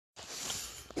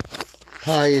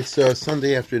Hi, it's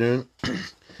Sunday afternoon,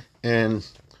 and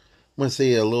I want to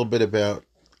say a little bit about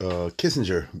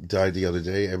Kissinger died the other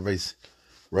day. Everybody's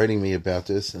writing me about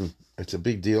this, and it's a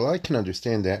big deal. I can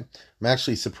understand that. I'm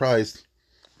actually surprised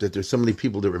that there's so many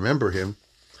people that remember him,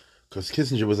 because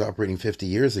Kissinger was operating 50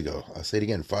 years ago. I'll say it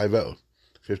again, 50,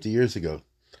 50 years ago.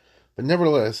 But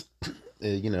nevertheless,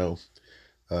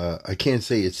 I can't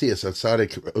say Yitzias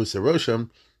Atzadik Osa Rosham,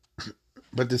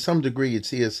 but to some degree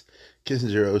Yitzias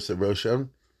Kissinger Osa Rosham,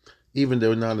 even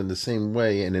though not in the same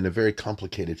way and in a very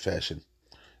complicated fashion.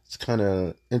 It's kind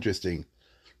of interesting.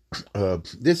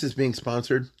 This is being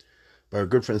sponsored by our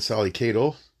good friend Sally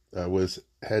Cadle.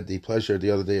 Had the pleasure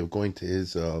the other day of going to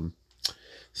his Siyum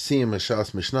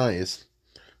Mashas Mishnayis.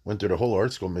 Went through the whole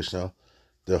art school Mishnah,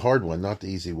 the hard one, not the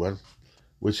easy one,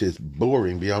 which is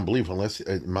boring beyond belief, unless,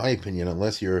 in my opinion,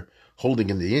 unless you're holding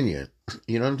in the Indian.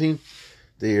 You know what I mean?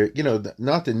 They're,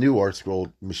 not the new art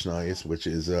scroll Mishnayos, which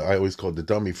is I always call the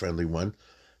dummy friendly one,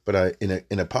 but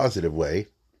in a positive way.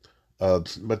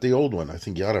 But the old one, I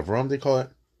think Yad Avram they call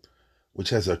it, which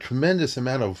has a tremendous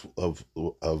amount of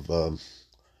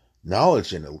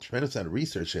knowledge in it, a tremendous amount of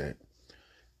research in it,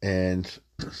 and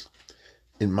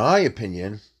in my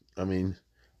opinion, I mean,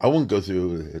 I wouldn't go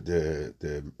through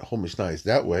the whole Mishnayos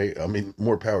that way. I mean,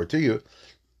 more power to you,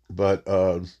 but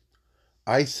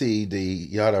I see the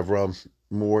Yad Avram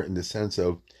more in the sense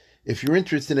of, if you're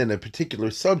interested in a particular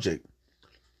subject,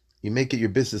 you make it your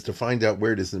business to find out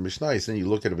where it is in the Mishnayos, and you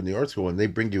look at it in the art school, and they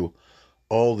bring you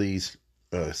all these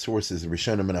sources,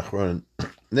 Rishonim and Achronim,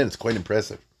 and then it's quite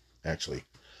impressive, actually.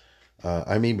 But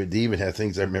they even had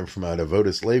things I remember from out of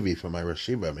Avodas Levi, from my Rosh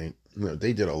Yeshiva. I mean,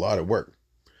 they did a lot of work.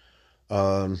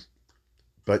 But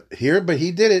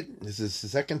he did it. This is the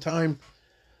second time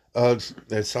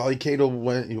Sally Cadle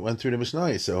went through the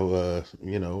Mishnah. So,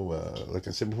 like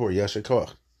I said before, Yasha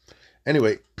Koach.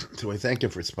 Anyway, so I thank him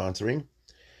for sponsoring.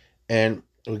 And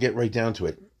we'll get right down to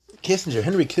it.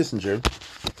 Henry Kissinger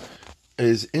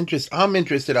I'm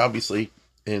interested, obviously,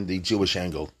 in the Jewish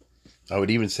angle. I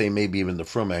would even say maybe even the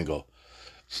Frum angle.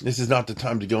 This is not the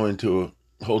time to go into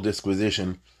a whole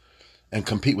disquisition and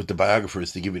compete with the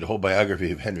biographers to give you the whole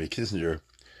biography of Henry Kissinger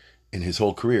in his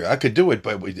whole career. I could do it,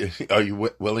 but are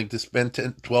you willing to spend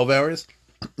 10, 12 hours?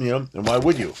 And why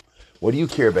would you? What do you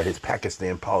care about his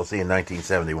Pakistan policy in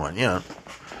 1971?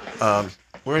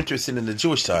 We're interested in the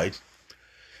Jewish side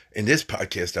in this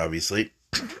podcast, obviously.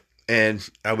 And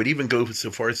I would even go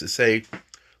so far as to say,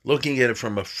 looking at it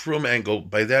from a Frum angle,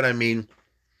 by that I mean,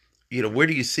 where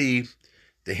do you see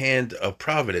the hand of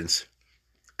Providence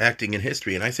acting in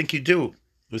history? And I think you do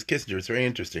with Kissinger. It's very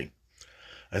interesting.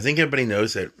 I think everybody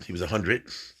knows that he was 100.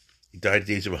 He died at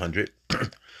the age of 100.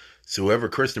 So whoever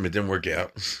cursed him, it didn't work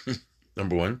out.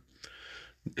 Number one.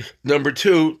 Number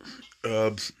two,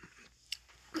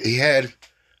 he had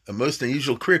a most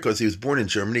unusual career because he was born in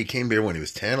Germany. He came here when he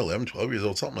was 10, 11, 12 years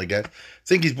old, something like that. I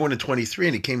think he's born in 23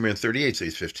 and he came here in 38, so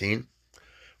he's 15.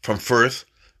 From Firth,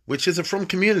 which is a Frum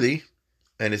community.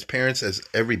 And his parents, as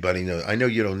everybody knows, I know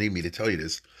you don't need me to tell you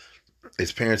this,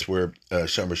 his parents were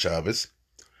Shomer Shabbos.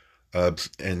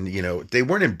 And, they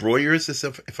weren't in Breuer's,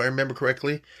 if I remember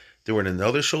correctly. They were in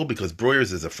another shul, because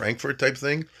Breuer's is a Frankfurt type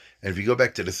thing. And if you go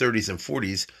back to the 30s and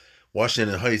 40s,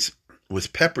 Washington Heights was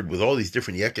peppered with all these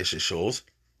different Yekish shuls.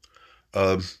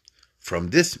 From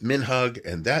this minhag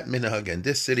and that minhag and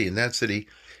this city and that city.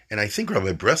 And I think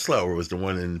Rabbi Breslauer was the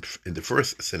one in the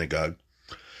first synagogue.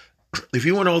 If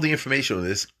you want all the information on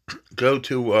this, go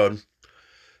to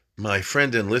my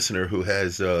friend and listener who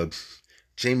has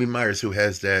Jamie Myers, who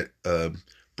has that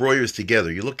Breuer's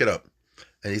Together. You look it up,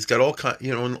 and he's got all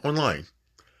online,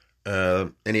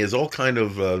 and he has all kind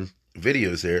of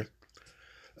videos there.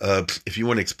 If you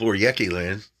want to explore Yeki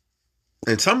land,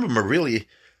 and some of them are really,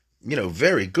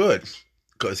 very good,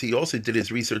 because he also did his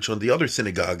research on the other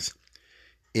synagogues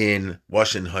in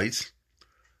Washington Heights.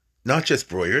 Not just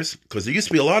Breuer's, because there used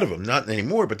to be a lot of them. Not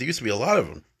anymore, but there used to be a lot of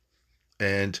them.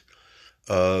 And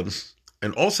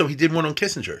also he did one on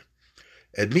Kissinger.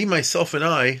 And me, myself, and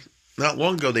I, not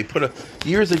long ago,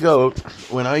 years ago,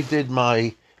 when I did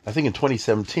I think in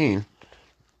 2017,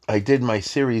 I did my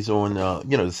series on,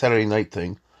 the Saturday night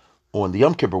thing on the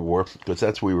Yom Kippur War, because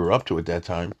that's what we were up to at that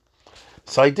time.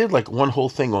 So I did one whole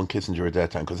thing on Kissinger at that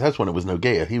time, because that's when it was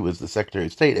Nogea. He was the Secretary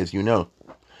of State, as you know,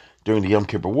 during the Yom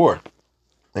Kippur War.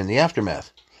 In the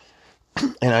aftermath.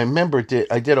 And I remember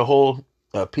I did a whole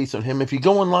piece on him. If you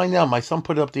go online now, my son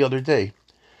put it up the other day,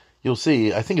 you'll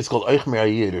see, I think it's called Eich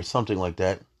Me'ayid or something like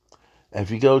that. And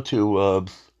if you go to,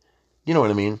 you know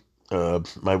what I mean,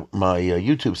 my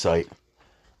YouTube site,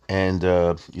 and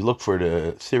you look for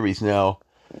the series now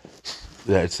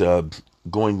that's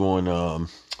going on,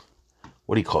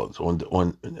 what do you call it?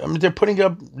 I mean, they're putting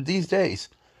up these days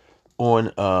on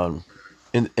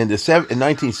in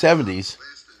 1970s,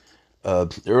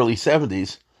 the early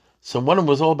 70s. So one of them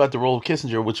was all about the role of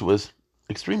Kissinger, which was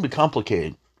extremely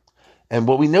complicated. And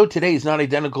what we know today is not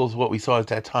identical to what we saw at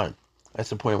that time. That's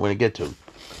the point I want to get to.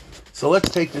 So let's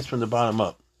take this from the bottom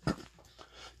up.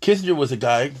 Kissinger was a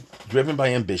guy driven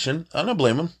by ambition. I don't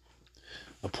blame him.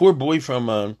 A poor boy from,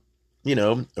 a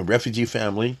refugee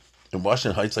family in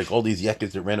Washington Heights, like all these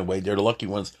yuccas that ran away. They're the lucky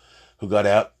ones who got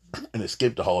out and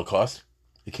escaped the Holocaust.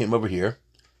 They came over here.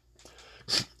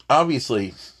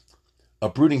 Obviously,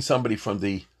 uprooting somebody from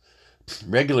the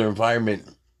regular environment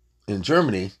in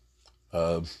Germany,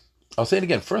 I'll say it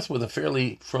again, first with a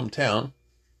fairly from town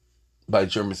by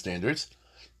German standards,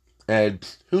 and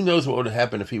who knows what would have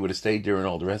happened if he would have stayed there and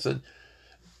all the rest of it.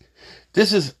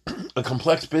 This is a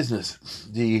complex business.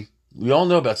 We all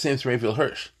know about Samson Raphael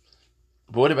Hirsch,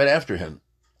 but what about after him?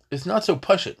 It's not so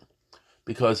push-it,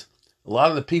 because a lot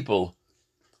of the people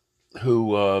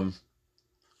who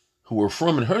were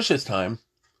from in Hirsch's time,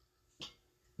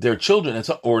 their children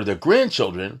or their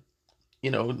grandchildren,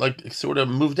 sort of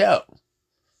moved out.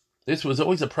 This was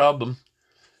always a problem,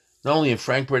 not only in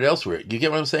Frankfurt, elsewhere. You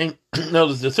get what I'm saying? No,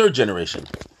 this is the third generation.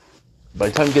 By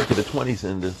the time you get to the 20s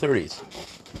and the 30s.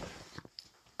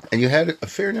 And you had a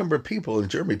fair number of people in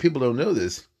Germany, people don't know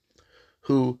this,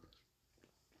 who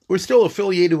were still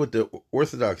affiliated with the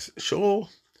Orthodox shul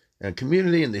and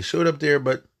community, and they showed up there,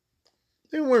 but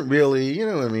they weren't really,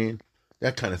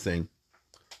 that kind of thing.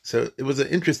 So it was an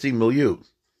interesting milieu.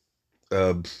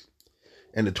 And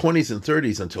the 20s and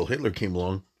 30s, until Hitler came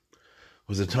along,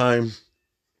 was a time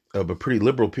of a pretty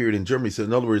liberal period in Germany. So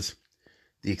in other words,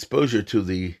 the exposure to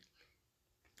the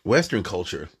Western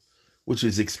culture, which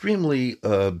is extremely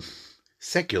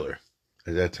secular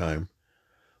at that time,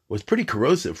 was pretty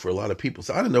corrosive for a lot of people.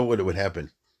 So I don't know what would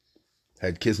happen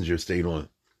had Kissinger stayed on.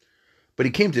 But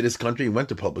he came to this country, he went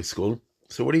to public school.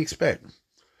 So what do you expect?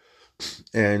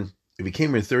 And if he came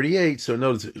here in 1938, so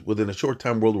notice within a short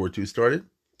time World War II started.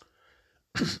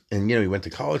 And, he went to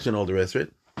college and all the rest of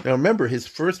it. Now remember, his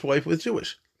first wife was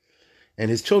Jewish. And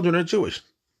his children are Jewish.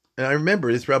 And I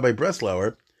remember this Rabbi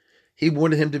Breslauer, he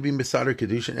wanted him to be Mesader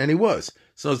Kedushin, and he was.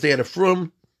 So they had a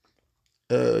frum,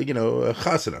 a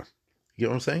chasana. You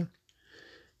know what I'm saying?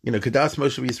 Kadas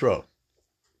Moshe Yisrael.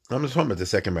 I'm not talking about the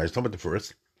second marriage, I'm talking about the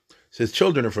first. So his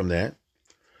children are from that.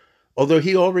 Although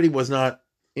he already was not,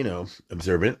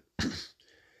 observant.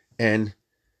 And it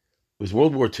was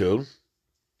World War II.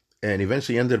 And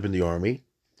eventually ended up in the army.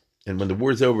 And when the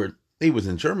war's over, he was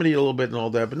in Germany a little bit and all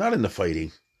that, but not in the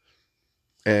fighting.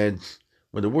 And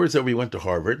when the war's over, he went to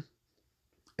Harvard.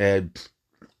 And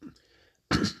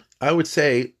I would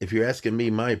say, if you're asking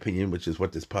me my opinion, which is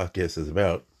what this podcast is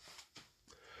about,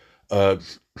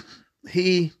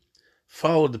 he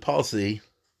followed the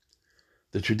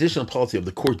traditional policy of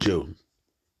the court Jew.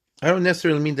 I don't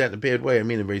necessarily mean that in a bad way. I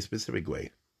mean in a very specific way.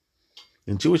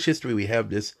 In Jewish history, we have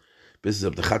this business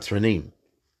of the Chatzranim,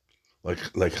 like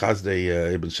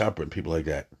Chazdei Ibn Shapra and people like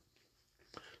that.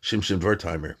 Shimshon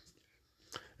Wertheimer.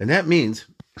 And that means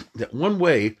that one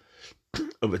way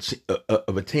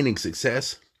of attaining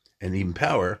success and even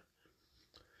power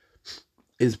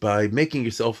is by making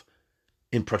yourself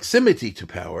in proximity to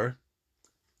power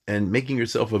and making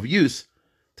yourself of use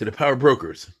to the power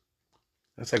brokers.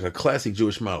 That's like a classic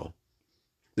Jewish model.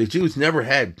 The Jews never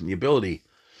had the ability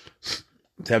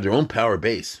to have their own power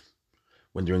base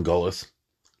when they're in Gullus,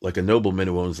 like a nobleman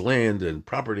who owns land and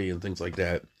property and things like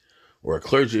that, or a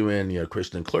clergyman, a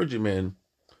Christian clergyman,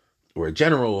 or a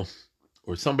general,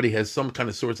 or somebody has some kind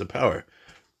of source of power,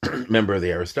 member of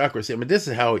the aristocracy. I mean, this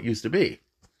is how it used to be.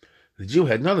 The Jew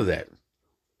had none of that.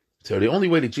 So the only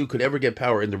way the Jew could ever get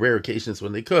power, in the rare occasions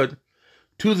when they could,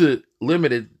 to the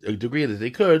limited degree that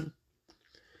they could,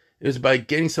 is by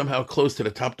getting somehow close to the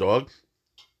top dog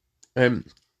and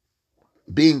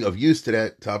being of use to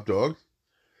that top dog,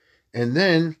 and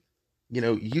then,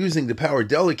 using the power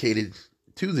delegated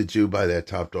to the Jew by that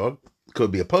top dog.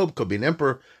 Could be a pope, could be an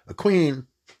emperor, a queen,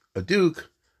 a duke.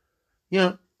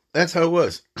 That's how it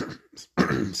was.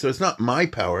 So it's not my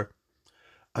power.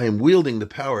 I am wielding the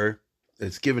power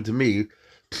that's given to me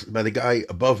by the guy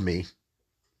above me,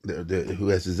 who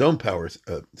has his own power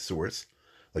source,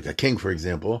 like a king, for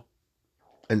example.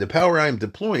 And the power I am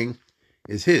deploying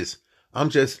is his. I'm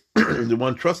just the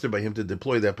one trusted by him to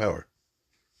deploy that power.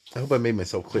 I hope I made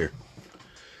myself clear.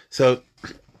 So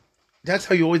that's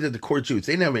how you always did the court Jews.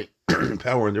 They never made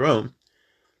power on their own.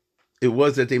 It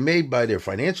was that they made, by their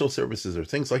financial services or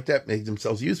things like that, made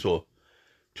themselves useful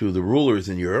to the rulers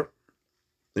in Europe.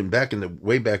 And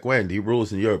way back when, the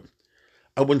rulers in Europe,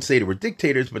 I wouldn't say they were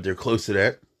dictators, but they're close to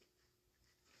that.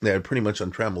 They had pretty much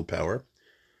untrammeled power.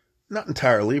 Not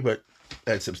entirely, but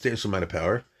had a substantial amount of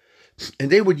power. And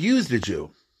they would use the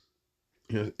Jew,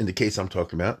 in the case I'm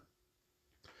talking about,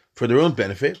 for their own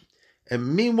benefit.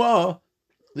 And meanwhile,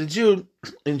 the Jew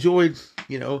enjoyed,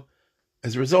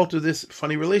 as a result of this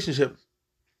funny relationship,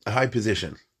 a high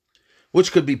position,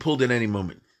 which could be pulled at any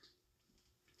moment.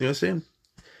 You understand?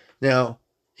 Now,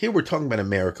 here we're talking about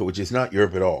America, which is not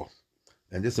Europe at all.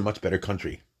 And this is a much better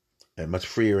country, and much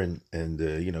freer and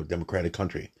democratic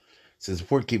country. So it's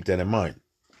important to keep that in mind.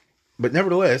 But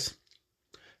nevertheless,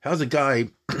 how's a guy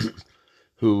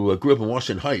who grew up in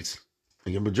Washington Heights,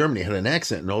 in Germany, had an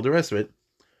accent and all the rest of it,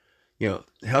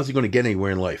 how's he going to get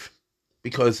anywhere in life?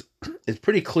 Because it's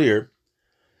pretty clear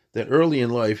that early in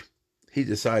life, he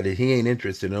decided he ain't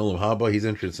interested in Olam Haba, he's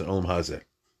interested in Olam Hazeh.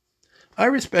 I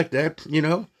respect that,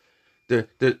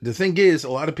 The thing is, a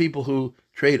lot of people who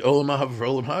trade Olam Haba for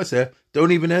Olam Hazeh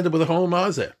don't even end up with a Olam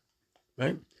Hazeh,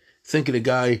 right? Think of the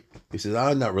guy who says,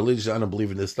 I'm not religious, I don't believe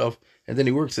in this stuff, and then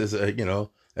he works as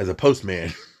a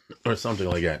postman or something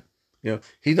like that.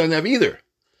 He doesn't have either.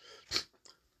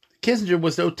 Kissinger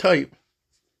was so type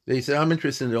that he said, I'm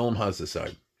interested in the Olam Hazeh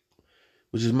side,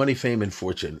 which is money, fame, and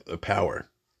fortune, power,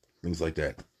 things like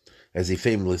that. As he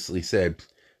famously said,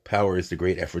 power is the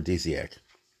great aphrodisiac.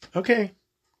 Okay,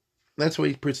 that's what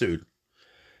he pursued.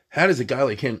 How does a guy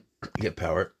like him get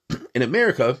power? In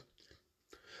America,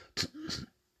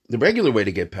 the regular way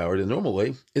to get power, the normal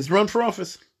way, is run for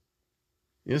office.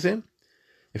 You understand?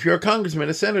 If you're a congressman,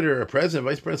 a senator, a president,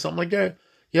 vice president, something like that,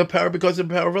 you have power because of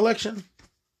the power of election.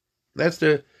 That's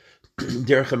the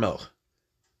derech hamelech.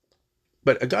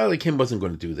 But a guy like him wasn't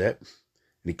going to do that. And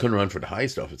he couldn't run for the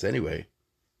highest office anyway.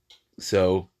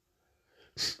 So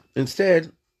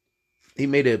instead, he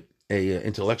made a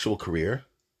intellectual career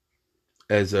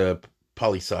as a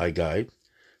poli-sci guy,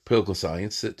 political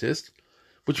scientist,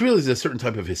 which really is a certain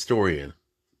type of historian.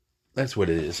 That's what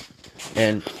it is.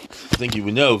 And I think you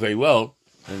would know very well,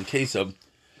 in the case of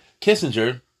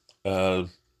Kissinger,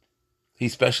 he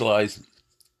specialized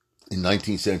in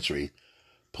 19th century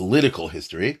political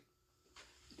history,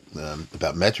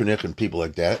 about Metternich and people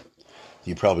like that,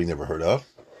 you probably never heard of.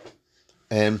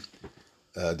 And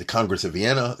the Congress of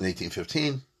Vienna in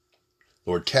 1815,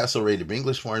 Lord Castlereagh, the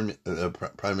English foreign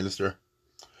prime minister.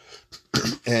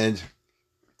 And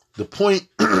the point,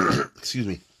 the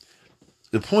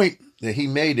point that he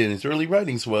made in his early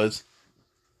writings was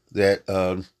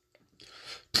that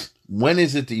when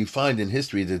is it that you find in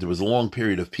history that there was a long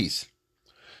period of peace?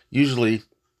 Usually,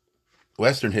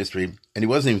 Western history, and he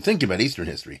wasn't even thinking about Eastern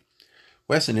history.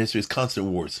 Western history is constant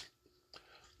wars.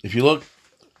 If you look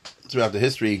throughout the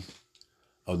history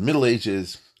of the Middle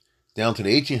Ages down to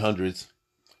the 1800s,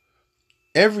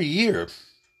 every year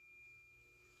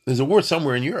there's a war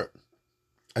somewhere in Europe.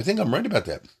 I think I'm right about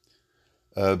that.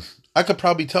 I could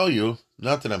probably tell you,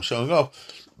 not that I'm showing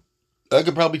off, I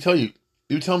could probably tell you,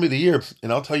 you tell me the year,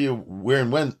 and I'll tell you where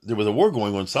and when there was a war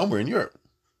going on somewhere in Europe.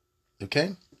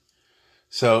 Okay?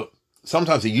 So,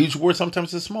 sometimes a huge war,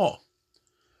 sometimes a small.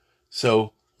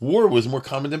 So, war was more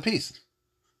common than peace.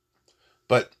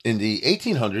 But in the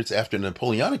 1800s, after the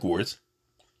Napoleonic Wars,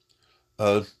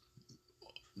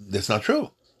 that's not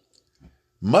true.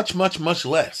 Much, much, much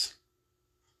less.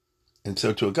 And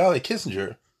so to a guy like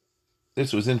Kissinger,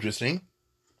 this was interesting.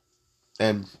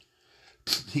 And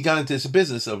he got into this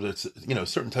business of a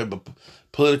certain type of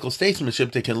political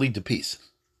statesmanship that can lead to peace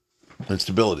and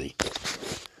stability.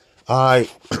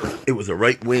 It was a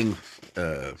right-wing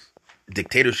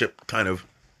dictatorship kind of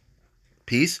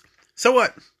peace. So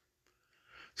what?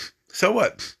 So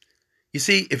what? You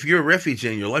see, if you're a refugee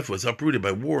and your life was uprooted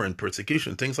by war and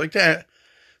persecution, things like that,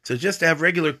 so just to have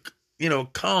regular,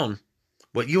 calm,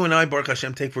 what you and I, Baruch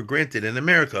Hashem, take for granted in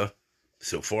America,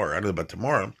 so far, I don't know about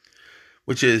tomorrow,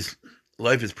 which is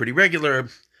life is pretty regular,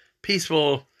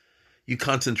 peaceful, you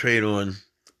concentrate on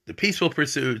the peaceful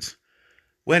pursuits,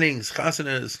 weddings,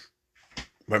 chasanas,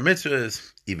 bar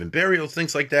mitzvahs, even burials,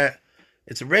 things like that.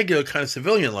 It's a regular kind of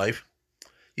civilian life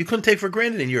you couldn't take for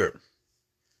granted in Europe.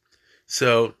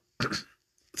 So,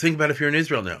 think about if you're in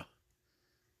Israel now.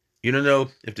 You don't know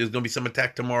if there's going to be some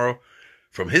attack tomorrow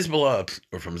from Hezbollah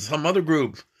or from some other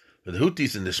group, or the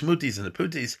Houthis and the Shmutis and the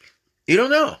Putis. You don't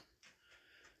know.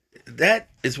 That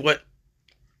is what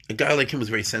a guy like him was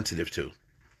very sensitive to.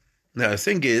 Now, the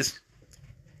thing is,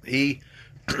 he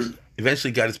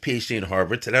eventually got his PhD in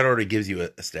Harvard, so that already gives you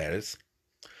a status,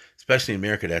 especially in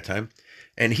America at that time.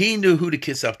 And he knew who to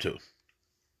kiss up to.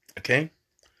 Okay?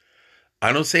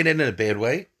 I don't say that in a bad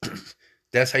way.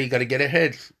 That's how you got to get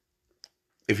ahead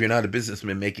if you're not a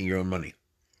businessman making your own money.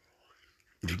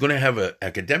 If you're going to have an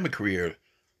academic career,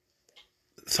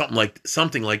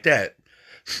 something like that,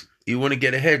 You want to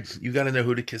get ahead, you got to know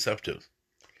who to kiss up to.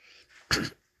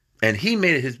 And he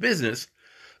made it his business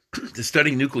to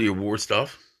study nuclear war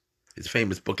stuff, his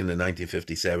famous book in the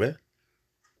 1957,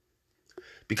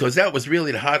 because that was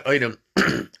really the hot item,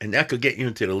 and that could get you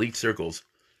into the elite circles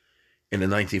in the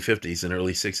 1950s and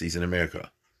early 60s in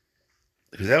America.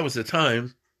 Because that was the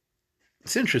time,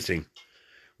 it's interesting,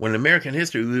 when in American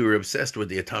history we were obsessed with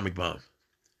the atomic bomb.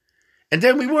 And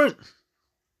then we weren't.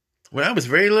 When I was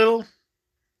very little,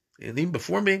 and even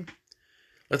before me,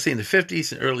 let's say in the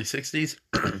 50s and early 60s,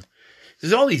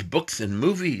 there's all these books and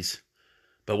movies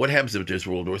about what happens if there's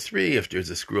World War III, if there's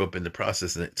a screw up in the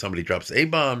process and somebody drops a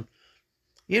bomb.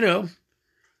 You know,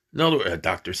 in other words,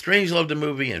 Dr. Strangelove the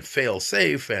movie and Fail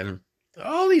Safe and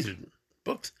all these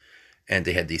books. And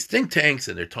they had these think tanks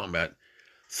and they're talking about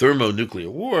thermonuclear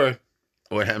war.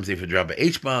 What happens if you drop an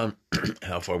H-bomb?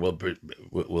 How far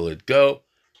will it go?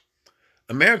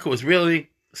 America was really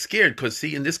scared because,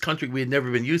 see, in this country, we had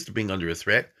never been used to being under a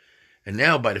threat. And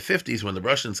now by the 50s, when the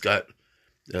Russians got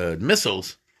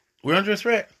missiles, we're under a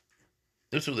threat.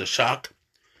 This was a shock.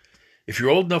 If you're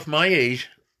old enough my age,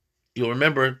 you'll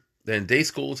remember that in day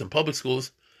schools and public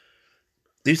schools,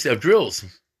 they used to have drills.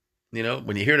 You know,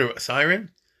 when you hear the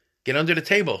siren, get under the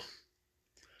table.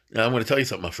 Now, I'm going to tell you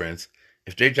something, my friends.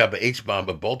 If they drop an H-bomb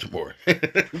at Baltimore,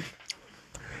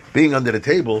 being under the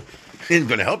table isn't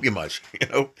going to help you much. You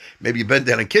know, maybe you bend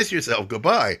down and kiss yourself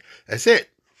goodbye. That's it.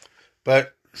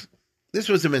 But this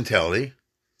was the mentality.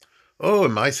 Oh,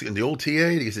 in the old TA,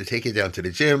 they used to take you down to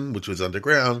the gym, which was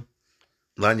underground,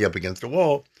 line you up against the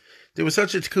wall. There was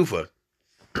such a tkufa.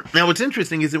 Now, what's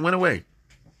interesting is it went away.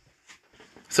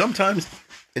 Sometimes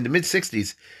in the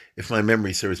mid-60s, if my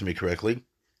memory serves me correctly,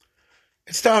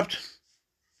 it stopped.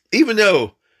 Even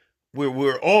though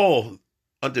we're all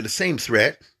under the same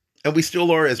threat, and we still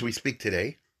are as we speak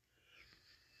today.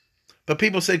 But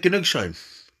people said, Genugschein.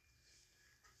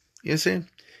 You understand?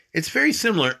 It's very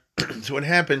similar to what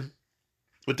happened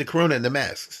with the corona and the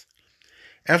masks.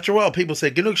 After a while, people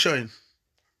said, Genugschein.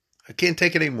 I can't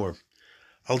take it anymore.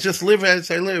 I'll just live as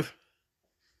I live.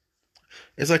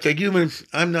 It's like a human.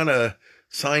 I'm not a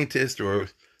scientist or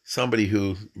somebody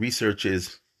who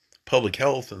researches public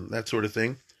health and that sort of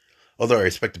thing, although I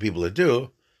respect the people that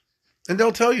do. And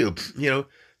they'll tell you, you know,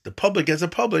 the public as a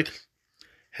public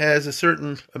has a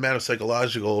certain amount of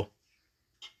psychological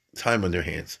time on their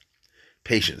hands,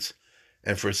 patience.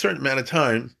 And for a certain amount of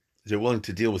time, they're willing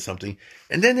to deal with something,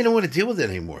 and then they don't want to deal with it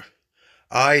anymore.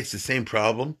 It's the same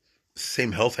problem,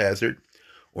 same health hazard,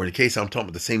 or in the case I'm talking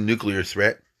about, the same nuclear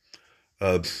threat,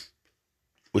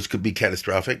 which could be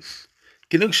catastrophic.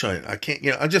 Genugschein. I can't,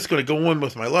 I'm just going to go on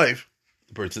with my life.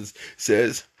 The person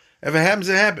says, if it happens,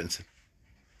 it happens.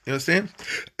 You understand?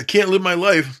 I can't live my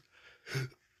life,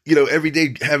 every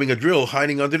day having a drill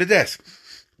hiding under the desk.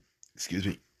 Excuse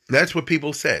me. That's what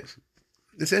people said.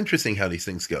 It's interesting how these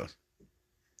things go.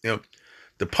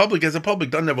 The public as a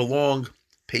public doesn't have a long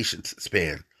patience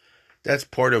span. That's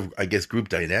part of, I guess, group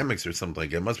dynamics or something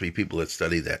like that. It must be people that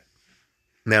study that.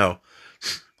 Now, in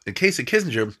the case of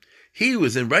Kissinger, he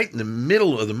was right in the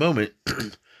middle of the moment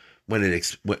when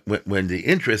the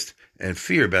interest and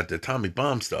fear about the atomic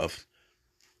bomb stuff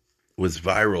was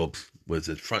viral, was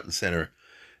at front and center,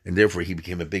 and therefore he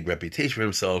became a big reputation for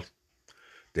himself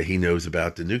that he knows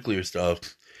about the nuclear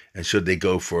stuff, and should they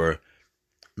go for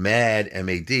MAD,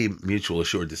 M-A-D, mutual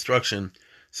assured destruction,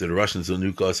 so the Russians will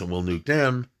nuke us and we'll nuke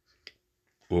them,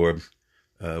 or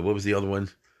what was the other one?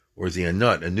 Or is he a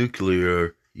nut, a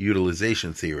nuclear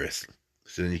utilization theorist?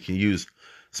 So then you can use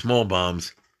small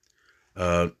bombs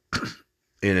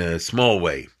in a small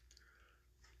way,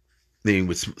 meaning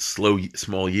with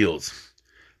small yields.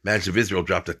 Imagine if Israel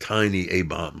dropped a tiny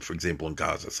A-bomb, for example, in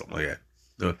Gaza, something like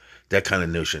that. That kind of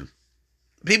notion.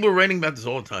 People are writing about this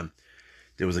all the time.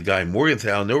 There was a guy,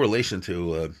 Morgenthau, no relation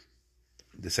to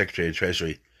the Secretary of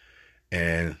Treasury,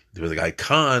 and there was a guy,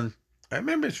 Kahn. I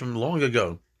remember it from long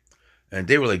ago, and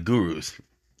they were like gurus,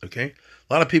 okay?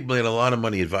 A lot of people made a lot of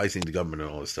money advising the government on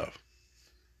all this stuff.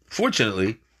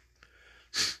 Fortunately,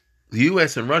 the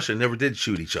U.S. and Russia never did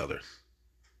shoot each other,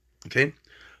 okay?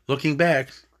 Looking back,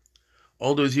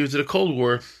 all those years of the Cold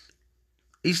War,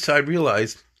 each side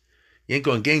realized you ain't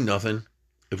going to gain nothing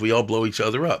if we all blow each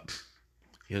other up.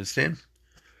 You understand?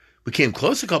 We came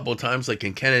close a couple of times, like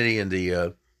in Kennedy and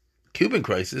the Cuban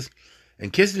crisis,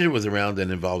 and Kissinger was around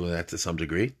and involved in that to some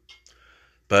degree.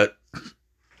 But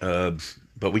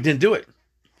we didn't do it.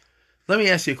 Let me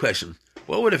ask you a question.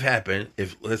 What would have happened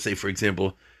if, let's say, for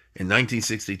example, in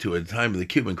 1962, at the time of the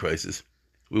Cuban crisis,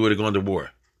 we would have gone to war?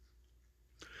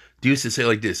 They used to say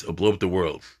like this, or blow up the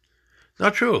world.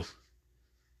 Not true.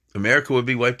 America would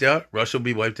be wiped out. Russia would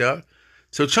be wiped out.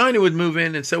 So China would move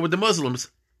in, and so would the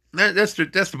Muslims. That's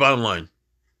the bottom line.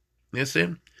 You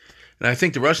understand? And I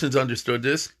think the Russians understood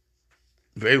this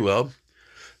very well.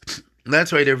 And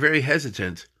that's why they're very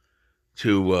hesitant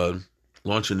to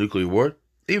launch a nuclear war,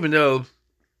 even though,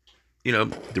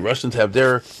 the Russians have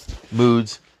their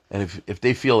moods, and if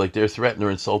they feel like they're threatened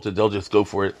or insulted, they'll just go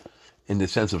for it in the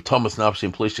sense of Thomas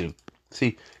Nopshin Plishing.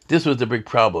 See, this was the big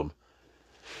problem.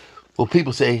 Well,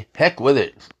 people say, heck with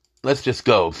it. Let's just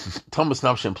go. Thomas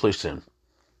Nopshin Plishing.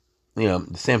 The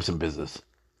Samson business.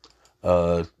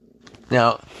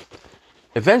 Now,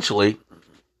 eventually,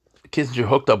 Kissinger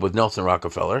hooked up with Nelson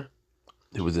Rockefeller,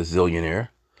 who was a zillionaire,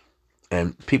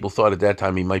 and people thought at that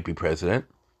time he might be president.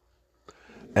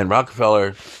 And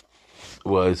Rockefeller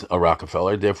was a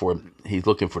Rockefeller, therefore he's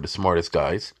looking for the smartest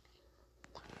guys.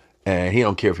 And he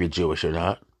don't care if you're Jewish or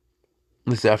not.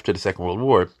 This is after the Second World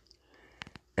War.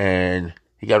 And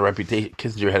he got a reputation.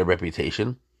 Kissinger had a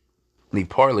reputation. And he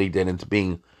parlayed that into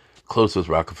being close with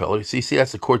Rockefeller. See,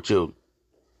 that's the court Jew.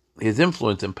 His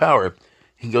influence and power,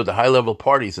 he can go to high-level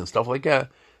parties and stuff like that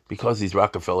because he's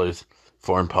Rockefeller's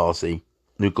foreign policy,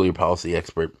 nuclear policy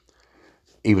expert,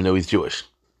 even though he's Jewish.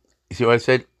 You see what I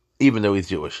said? Even though he's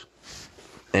Jewish.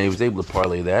 And he was able to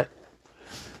parlay that.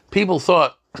 People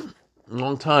thought a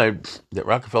long time that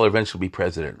Rockefeller eventually would be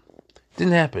president.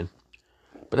 Didn't happen.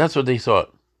 But that's what they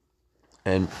thought.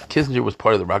 And Kissinger was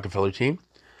part of the Rockefeller team.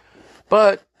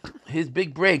 But his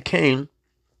big break came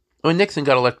when Nixon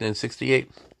got elected in 1968.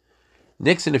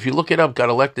 Nixon, if you look it up, got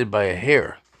elected by a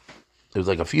hair. It was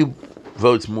like a few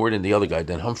votes more than the other guy,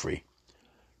 than Humphrey.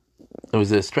 It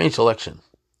was a strange election.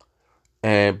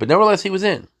 But nevertheless, he was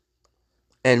in.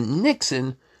 And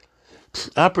Nixon,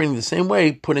 operating the same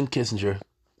way, put in Kissinger.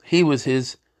 He was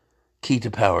his key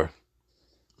to power.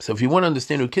 So if you want to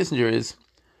understand who Kissinger is,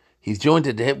 he's joined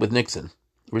at the hip with Nixon,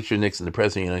 Richard Nixon, the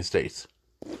President of the United States.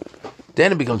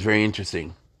 Then it becomes very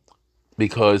interesting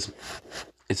because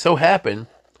it so happened,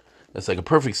 it's like a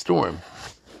perfect storm,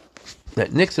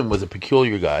 that Nixon was a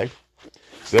peculiar guy,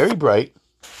 very bright,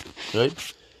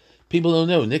 right? People don't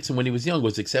know, Nixon, when he was young,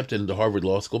 was accepted into Harvard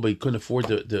Law School, but he couldn't afford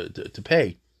to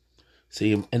pay. So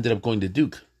he ended up going to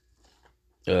Duke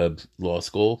Law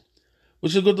School,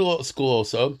 which is a good law school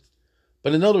also.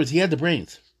 But in other words, he had the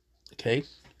brains, okay?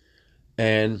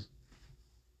 And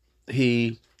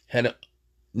Nixon,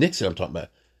 I'm talking about,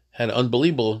 had an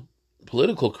unbelievable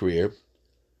political career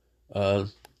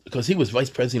because he was vice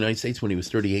president of the United States when he was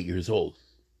 38 years old.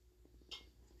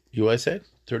 You know what I said?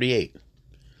 38.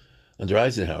 Under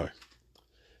Eisenhower.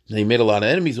 And he made a lot of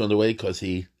enemies on the way because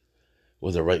he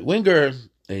was a right-winger,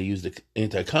 and he used the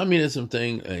anti-communism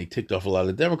thing, and he ticked off a lot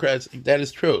of Democrats. That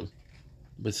is true.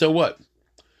 But so what?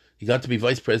 He got to be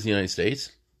vice president of the United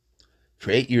States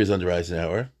for 8 years under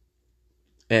Eisenhower.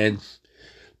 And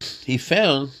he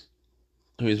found,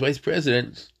 when he was vice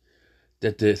president,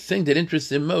 that the thing that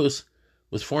interested him most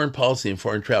was foreign policy and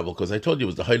foreign travel, because I told you it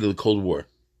was the height of the Cold War.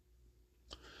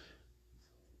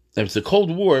 If it's the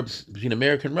Cold War between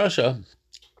America and Russia,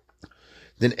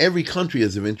 then every country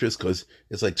is of interest because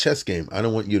it's like chess game. I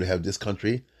don't want you to have this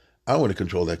country. I want to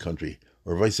control that country,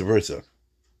 or vice versa.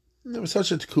 And there was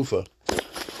such a takufa.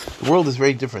 The world is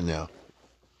very different now.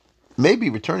 Maybe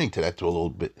returning to that to a little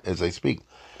bit as I speak.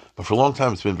 But for a long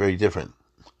time, it's been very different.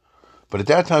 But at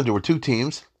that time, there were two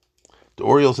teams, the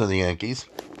Orioles and the Yankees.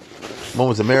 One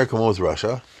was America, one was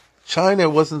Russia. China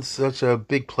wasn't such a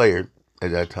big player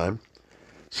at that time.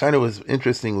 China was,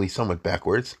 interestingly, somewhat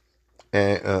backwards.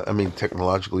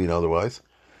 Technologically and otherwise.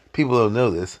 People don't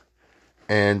know this.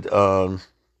 And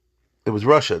it was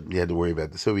Russia you had to worry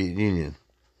about, the Soviet Union.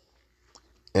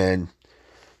 And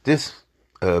this,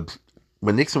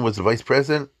 when Nixon was the vice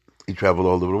president, he traveled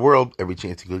all over the world, every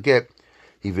chance he could get.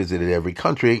 He visited every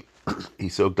country. He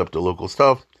soaked up the local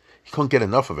stuff. He couldn't get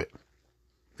enough of it.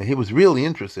 And he was really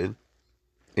interested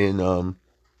in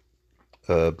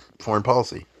foreign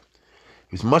policy.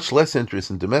 He was much less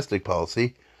interested in domestic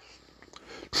policy.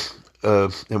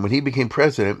 And when he became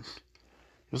president,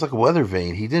 it was like a weather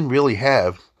vane. He didn't really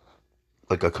have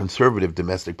like a conservative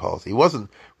domestic policy. He wasn't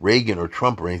Reagan or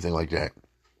Trump or anything like that.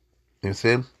 You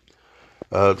understand?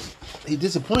 He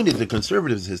disappointed the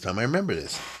conservatives his time. I remember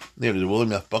this. The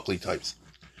William F. Buckley types.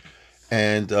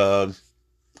 And I'll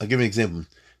give you an example.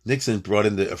 Nixon brought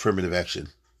in the affirmative action.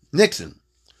 Nixon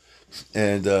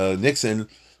had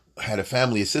a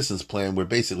family assistance plan where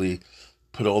basically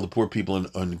put all the poor people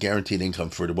on guaranteed income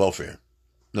for the welfare.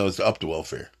 No, it's up to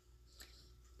welfare.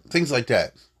 Things like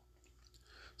that.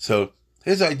 So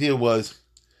his idea was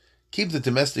keep the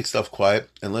domestic stuff quiet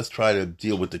and let's try to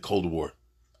deal with the Cold War,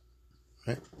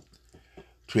 right?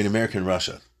 Between America and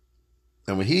Russia.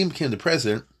 And when he became the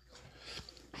president,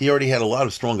 He already had a lot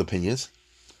of strong opinions.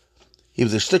 He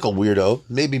was a shtickle weirdo,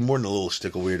 maybe more than a little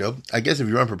shtickle weirdo. I guess if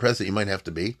you run for president, you might have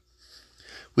to be.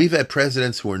 We've had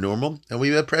presidents who are normal, and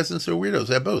we've had presidents who are weirdos.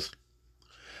 We have both.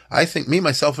 I think,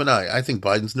 myself, I think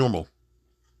Biden's normal.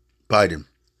 Biden.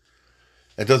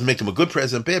 That doesn't make him a good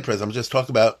president, bad president. I'm just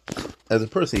talking about, as a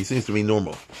person, he seems to be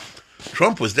normal.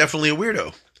 Trump was definitely a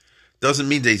weirdo. Doesn't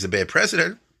mean that he's a bad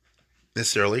president,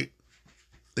 necessarily.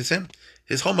 Listen,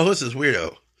 his homo hus is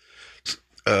weirdo.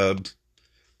 And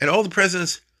all the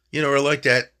presidents, are like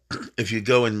that. If you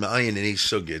go in Mayan and each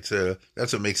sugya,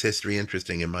 that's what makes history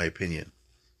interesting, in my opinion.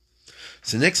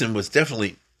 So Nixon was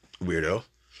definitely a weirdo.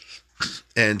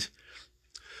 And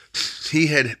he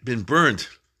had been burned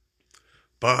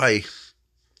by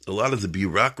a lot of the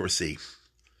bureaucracy,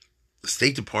 the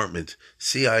State Department,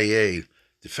 CIA,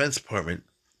 Defense Department,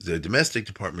 the domestic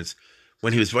departments,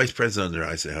 when he was vice president under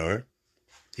Eisenhower.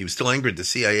 He was still angry at the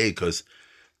CIA because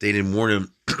they didn't warn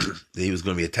him that he was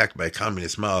going to be attacked by a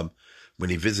communist mob when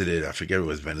he visited, I forget it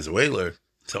was Venezuela,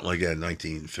 something like that in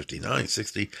 1959,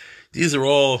 60. These are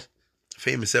all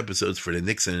famous episodes for the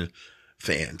Nixon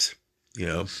fans,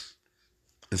 And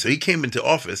so he came into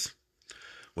office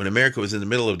when America was in the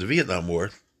middle of the Vietnam War,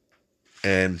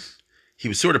 and he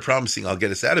was sort of promising, I'll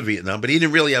get us out of Vietnam, but he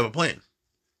didn't really have a plan.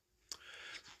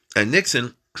 And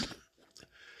Nixon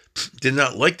did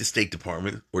not like the State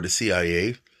Department or the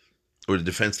CIA or the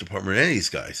Defense Department or any of these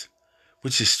guys,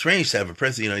 which is strange to have a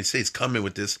president of the United States come in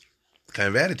with this kind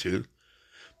of attitude.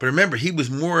 But remember, he was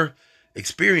more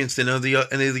experienced than any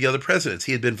of the other presidents.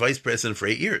 He had been vice president for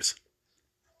 8 years,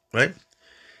 right?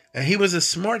 And he was a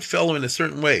smart fellow in a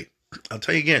certain way. I'll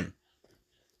tell you again,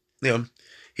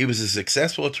 he was a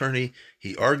successful attorney.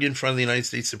 He argued in front of the United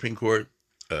States Supreme Court.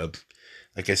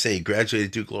 Like I say, he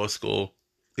graduated Duke Law School.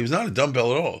 He was not a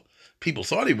dumbbell at all. People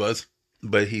thought he was,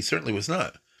 but he certainly was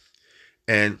not.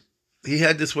 And he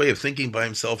had this way of thinking by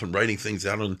himself and writing things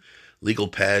out on legal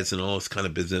pads and all this kind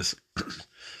of business.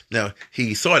 Now,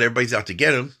 he thought everybody's out to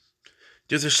get him.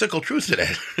 There's a sickle truth to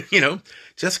that.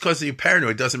 Just because you're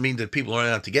paranoid doesn't mean that people aren't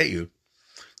out to get you.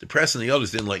 The press and the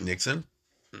others didn't like Nixon.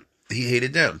 He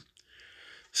hated them.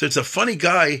 So it's a funny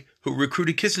guy who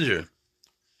recruited Kissinger.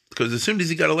 Because as soon as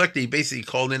he got elected, he basically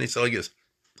called in and said like this,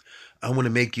 I want to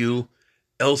make you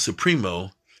El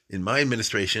Supremo in my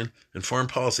administration and foreign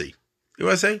policy. You know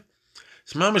what I say?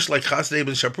 It's mamish like Chasdei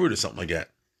ben Shaprut or something like that.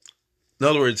 In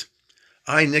other words,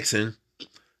 Nixon,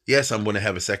 yes, I'm going to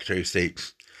have a Secretary of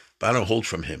State, but I don't hold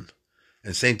from him.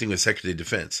 And same thing with Secretary of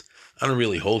Defense. I don't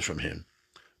really hold from him.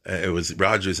 It was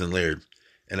Rogers and Laird.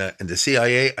 And the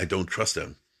CIA, I don't trust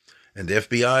them. And the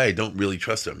FBI, I don't really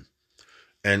trust them.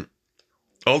 And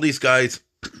all these guys,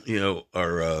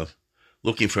 are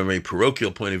looking from a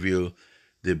parochial point of view.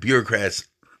 The bureaucrats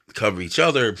cover each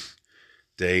other.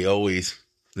 They always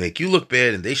make you look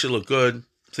bad and they should look good.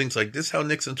 Things like this, how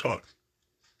Nixon talked.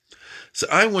 So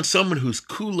I want someone who's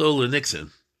Kulola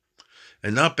Nixon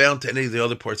and not bound to any of the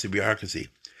other parts of bureaucracy.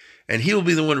 And he will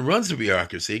be the one who runs the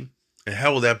bureaucracy. And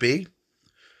how will that be?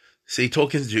 So he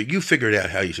told Kissinger, you figure it out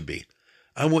how you should be.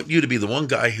 I want you to be the one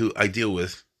guy who I deal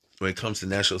with when it comes to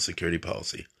national security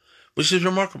policy, which is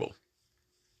remarkable.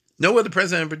 No other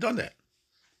president ever done that,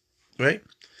 right?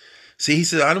 See, he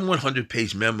said, I don't want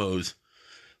 100-page memos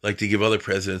like to give other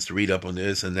presidents to read up on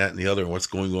this and that and the other and what's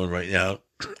going on right now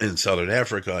in Southern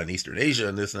Africa and Eastern Asia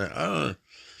and this and that.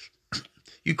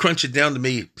 You crunch it down to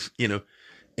me, in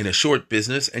a short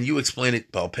business, and you explain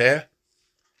it palpable,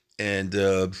 and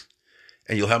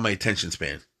you'll have my attention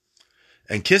span.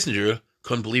 And Kissinger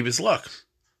couldn't believe his luck.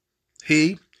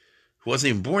 He, who wasn't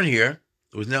even born here,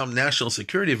 was now National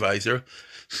Security Advisor,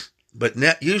 but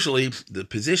usually the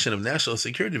position of National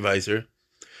Security Advisor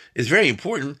is very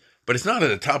important, but it's not at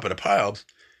the top of the pile.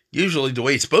 Usually the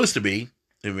way it's supposed to be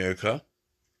in America,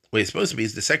 the way it's supposed to be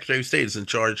is the Secretary of State is in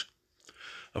charge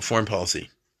of foreign policy.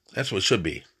 That's what it should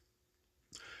be.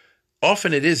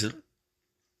 Often it isn't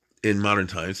in modern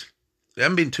times. There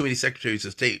haven't been too many Secretaries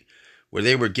of State where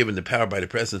they were given the power by the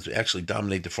president to actually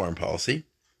dominate the foreign policy.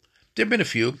 There have been a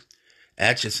few.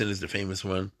 Atchison is the famous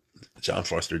one. John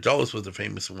Foster Dulles was the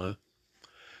famous one.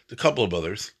 A couple of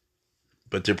others.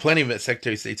 But there are plenty of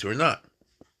Secretary of States who are not.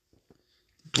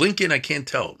 Blinken, I can't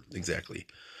tell exactly.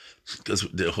 Because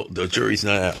the jury's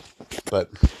not out. But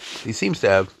he seems to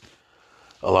have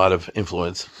a lot of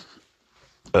influence.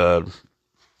 Like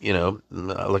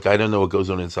I don't know what goes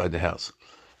on inside the house.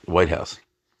 The White House.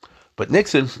 But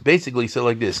Nixon basically said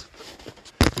like this.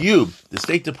 You, the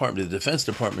State Department, the Defense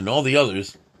Department, and all the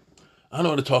others, I don't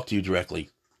want to talk to you directly.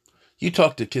 You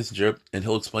talk to Kissinger, and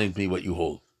he'll explain to me what you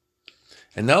hold.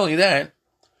 And not only that,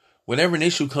 whenever an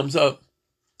issue comes up,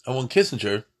 I want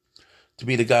Kissinger to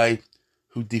be the guy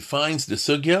who defines the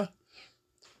sugya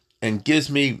and gives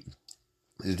me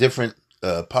the different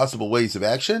possible ways of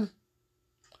action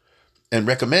and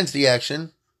recommends the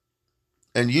action,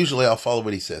 and usually I'll follow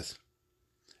what he says.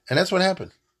 And that's what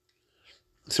happened.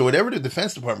 So whatever the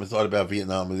Defense Department thought about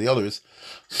Vietnam or the others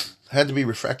had to be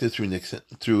refracted through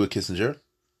Kissinger.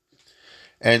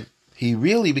 And he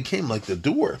really became like the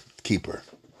doorkeeper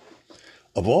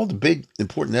of all the big,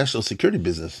 important national security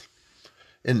business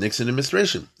in Nixon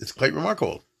administration. It's quite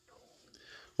remarkable.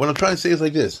 What I'm trying to say is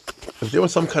like this. If there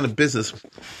was some kind of business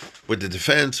with the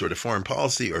defense or the foreign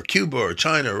policy or Cuba or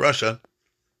China or Russia,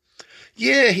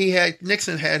 yeah,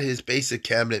 Nixon had his basic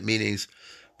cabinet meetings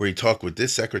where he talked with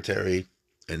this secretary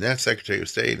and that Secretary of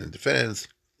State and Defense,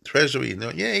 Treasury.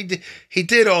 Yeah, he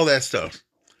did all that stuff.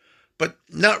 But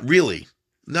not really.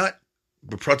 Not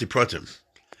pratim.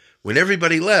 When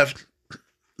everybody left,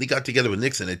 he got together with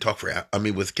Nixon. With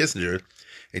Kissinger.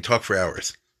 They talked for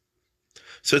hours.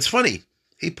 So it's funny.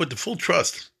 He put the full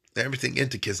trust and everything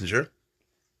into Kissinger.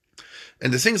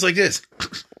 And the things like this.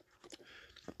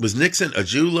 Was Nixon a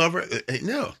Jew lover?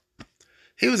 No.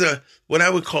 He was what I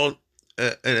would call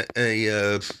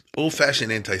a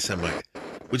old-fashioned anti-Semite,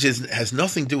 which has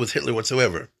nothing to do with Hitler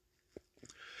whatsoever.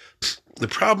 The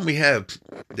problem we have,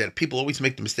 that people always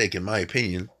make the mistake, in my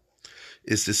opinion,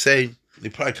 is to say,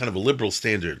 they're probably kind of a liberal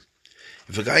standard.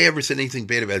 If a guy ever said anything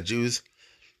bad about Jews,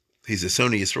 he's a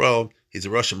Soni Yisrael, he's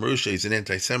a Russian Marusha, he's an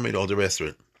anti-Semite, all the rest of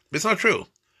it. But it's not true.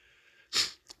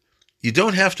 You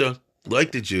don't have to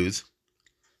like the Jews.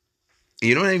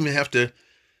 You don't even have to,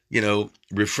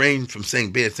 refrain from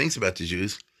saying bad things about the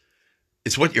Jews.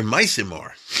 It's what your meisim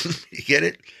are. You get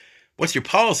it? What's your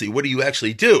policy? What do you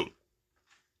actually do?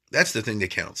 That's the thing that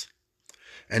counts.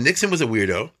 And Nixon was a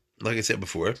weirdo, like I said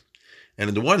before. And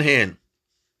on the one hand,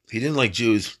 he didn't like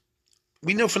Jews.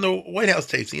 We know from the White House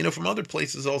tapes, from other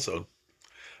places also.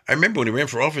 I remember when he ran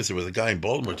for office, there was a guy in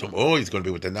Baltimore who told him, he's going to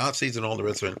be with the Nazis and all the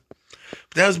rest of it.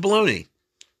 But that was baloney.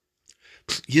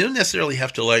 You don't necessarily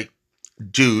have to like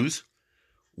Jews.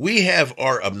 We have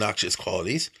our obnoxious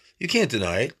qualities. You can't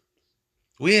deny it.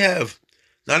 We have,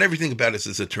 not everything about us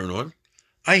is a turn on.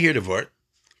 I hear the Vart.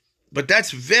 But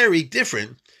that's very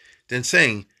different than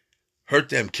saying, hurt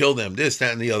them, kill them, this,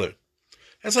 that, and the other.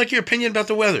 That's like your opinion about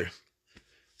the weather.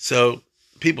 So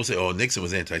people say, Nixon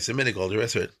was anti-Semitic, all the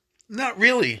rest of it. Not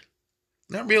really.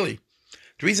 Not really.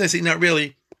 The reason I say not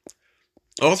really,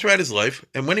 all throughout his life,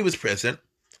 and when he was president,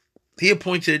 he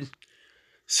appointed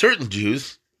certain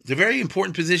Jews to very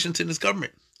important positions in his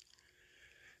government.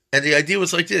 And the idea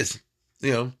was like this,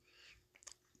 the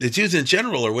Jews in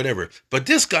general or whatever, but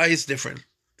this guy is different,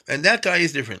 and that guy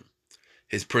is different.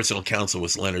 His personal counsel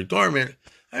was Leonard Garment.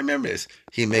 I remember this.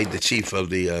 He made the chief of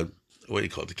the,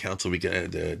 the council?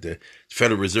 The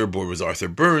Federal Reserve Board was Arthur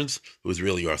Burns, who was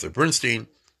really Arthur Bernstein.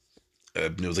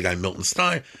 There was a guy, Milton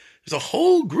Stein. There's a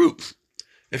whole group.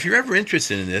 If you're ever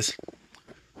interested in this,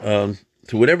 to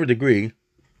whatever degree,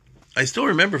 I still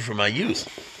remember from my youth,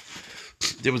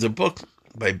 there was a book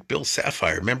by Bill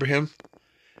Safire. Remember him?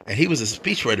 And he was a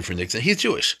speechwriter for Nixon. He's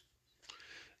Jewish.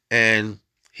 And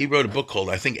he wrote a book called,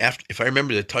 I think, if I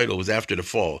remember the title, it was After the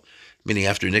Fall, meaning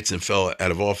after Nixon fell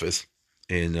out of office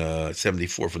in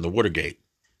 74 from the Watergate.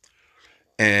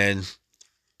 And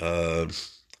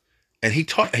he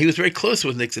was very close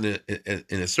with Nixon in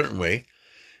a certain way.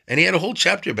 And he had a whole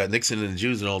chapter about Nixon and the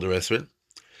Jews and all the rest of it.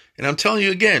 And I'm telling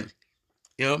you again,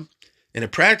 in a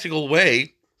practical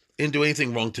way, didn't do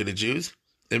anything wrong to the Jews.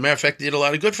 As a matter of fact, he did a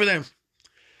lot of good for them.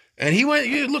 And he went,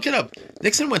 look it up.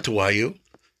 Nixon went to YU,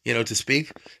 to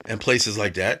speak, and places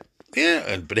like that. Yeah,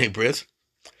 and B'nai Bris.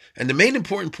 And the main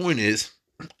important point is,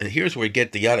 and here's where we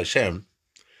get the Yad Hashem,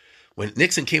 when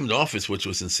Nixon came to office, which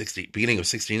was in beginning of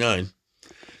 69,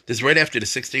 this is right after the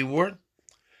 6-Day War,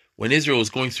 when Israel was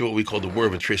going through what we call the War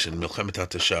of Attrition, Milchemet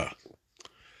HaTashah.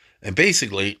 And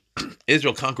basically,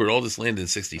 Israel conquered all this land in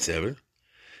 67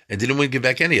 and didn't want to give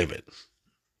back any of it.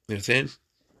 You understand?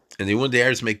 And they wanted the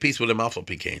Arabs to make peace with them, Alpha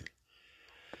Pecan,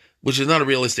 which is not a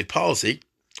realistic policy,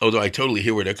 although I totally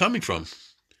hear where they're coming from.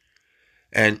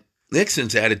 And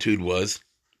Nixon's attitude was,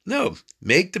 no,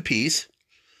 make the peace,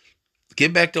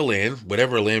 give back the land,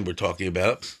 whatever land we're talking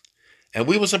about, and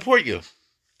we will support you.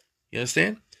 You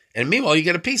understand? And meanwhile, you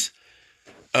get a peace,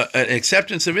 an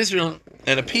acceptance of Israel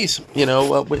and a peace, in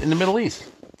the Middle East.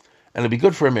 And it'll be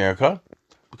good for America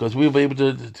because we'll be able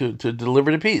to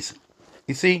deliver the peace.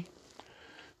 You see,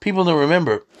 people don't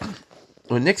remember,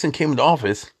 when Nixon came into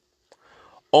office,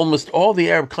 almost all the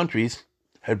Arab countries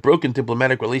had broken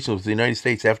diplomatic relations with the United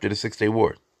States after the 6-Day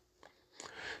War.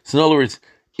 So in other words,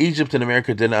 Egypt and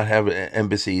America did not have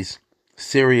embassies,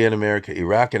 Syria in America,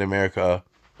 Iraq in America,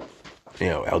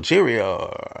 Algeria,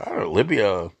 I don't know,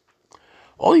 Libya,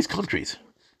 all these countries.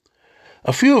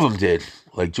 A few of them did,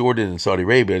 like Jordan and Saudi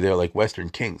Arabia. They're like Western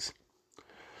kings.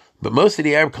 But most of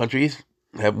the Arab countries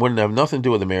wouldn't have nothing to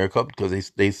do with America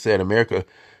because they said America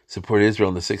supported Israel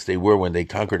in the Six-Day War when they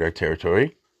conquered our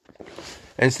territory.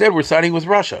 And instead, we're siding with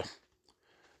Russia.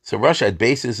 So Russia had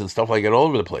bases and stuff like that all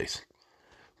over the place,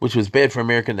 which was bad for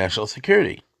American national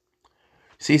security.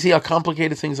 So you see how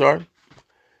complicated things are?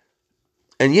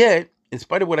 And yet, in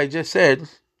spite of what I just said,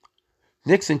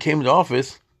 Nixon came into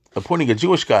office appointing a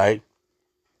Jewish guy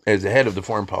as the head of the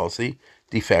foreign policy,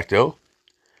 de facto.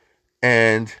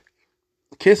 And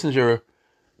Kissinger,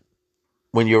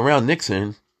 when you're around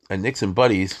Nixon and Nixon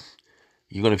buddies,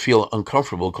 you're going to feel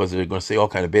uncomfortable because they're going to say all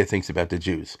kind of bad things about the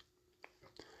Jews.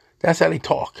 That's how they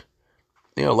talk.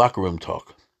 Locker room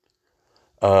talk.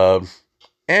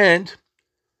 And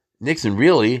Nixon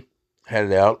really had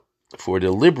it out for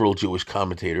the liberal Jewish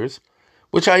commentators,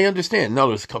 which I understand. In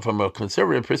other words, from a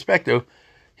conservative perspective,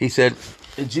 he said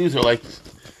the Jews are like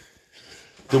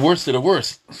the worst of the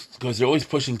worst because they're always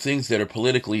pushing things that are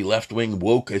politically left-wing,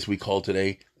 woke, as we call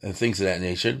today, and things of that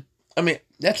nation. I mean,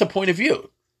 that's a point of view.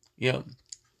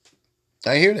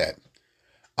 I hear that.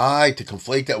 To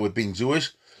conflate that with being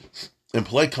Jewish, in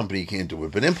polite company you can't do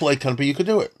it, but in polite company you could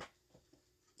do it.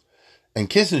 And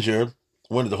Kissinger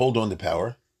wanted to hold on to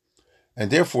power,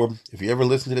 and therefore, if you ever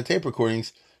listen to the tape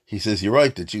recordings, he says, you're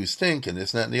right, the Jews stink, and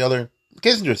this, and that, and the other.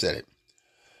 Kissinger said it.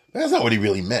 But that's not what he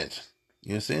really meant.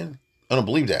 You understand? I don't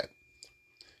believe that.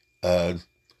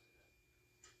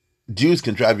 Jews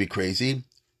can drive you crazy.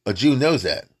 A Jew knows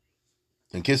that.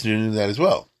 And Kissinger knew that as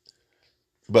well.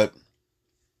 But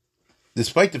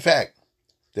despite the fact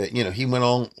that, he went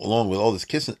along with all this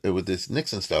with this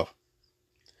Nixon stuff,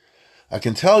 I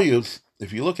can tell you,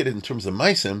 if you look at it in terms of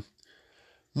Meissen,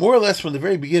 more or less from the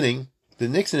very beginning, the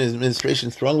Nixon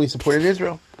administration strongly supported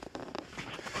Israel.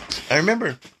 I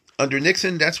remember, under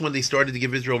Nixon, that's when they started to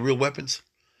give Israel real weapons.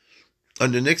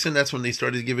 Under Nixon, that's when they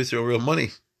started to give Israel real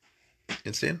money. You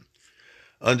understand?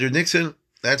 Under Nixon,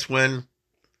 that's when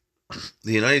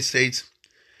the United States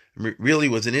really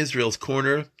was in Israel's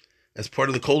corner as part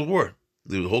of the Cold War.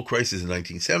 There was a whole crisis in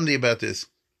 1970 about this.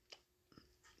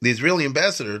 The Israeli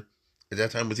ambassador at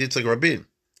that time was Yitzhak Rabin.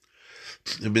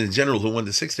 He'd been the general who won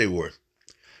the Six-Day War.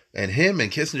 And him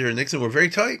and Kissinger and Nixon were very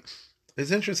tight.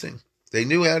 It's interesting. They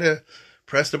knew how to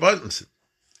press the buttons.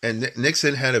 And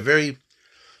Nixon had a very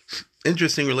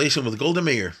interesting relation with Golda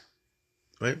Meir.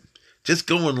 Right? Just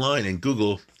go online and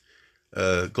Google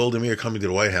Golda Meir coming to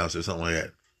the White House or something like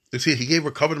that. You see, he gave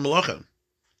her Kavod Malachim.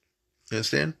 You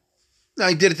understand? Now,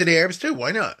 he did it to the Arabs too.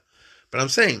 Why not? But I'm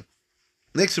saying,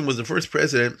 Nixon was the first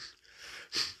president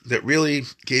that really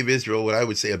gave Israel what I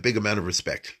would say a big amount of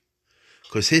respect.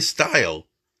 Because his style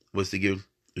was to give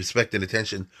respect and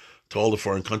attention to all the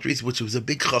foreign countries, which was a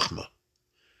big chachma.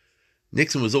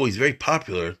 Nixon was always very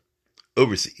popular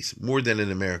overseas, more than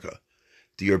in America.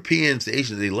 The Europeans, the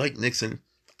Asians, they liked Nixon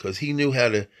because he knew how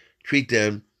to treat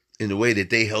them in the way that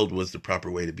they held was the proper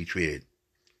way to be treated.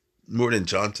 More than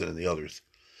Johnson and the others.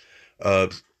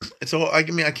 So, I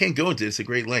can't go into this at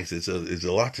great lengths. It's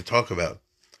a lot to talk about.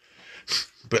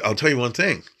 But I'll tell you one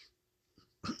thing.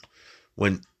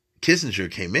 When Kissinger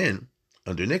came in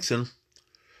under Nixon,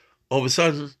 all of a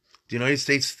sudden, the United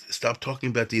States stopped talking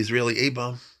about the Israeli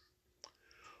A-bomb.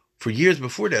 For years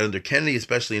before that, under Kennedy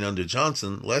especially and under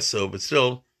Johnson, less so, but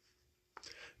still,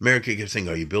 America kept saying,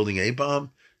 are you building an A-bomb?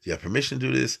 Do you have permission to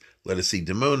do this? Let us see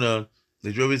Dimona.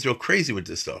 They drove Israel crazy with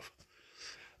this stuff.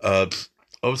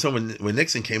 All of a sudden, when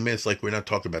Nixon came in, it's like, we're not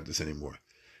talking about this anymore.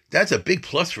 That's a big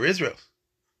plus for Israel.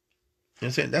 You know what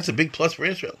I'm saying? That's a big plus for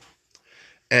Israel.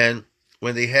 And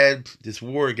when they had this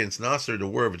war against Nasser, the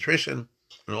war of attrition,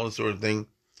 and all this sort of thing,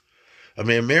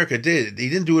 America did. He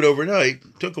didn't do it overnight.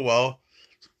 It took a while.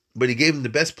 But he gave them the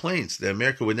best planes that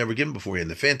America would never give them beforehand,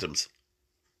 the Phantoms.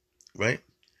 Right?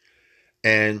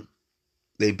 And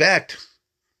they backed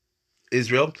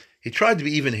Israel. He tried to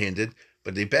be even-handed,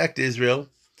 but they backed Israel.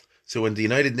 So when the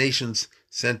United Nations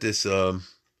sent this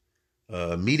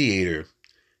mediator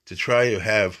to try to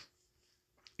have,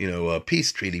 a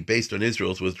peace treaty based on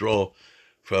Israel's withdrawal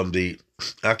from the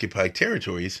occupied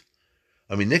territories,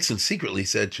 Nixon secretly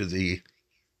said to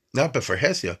not but for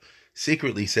Hesia,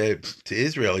 secretly said to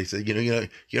Israel, he said, you don't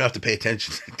have to pay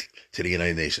attention to the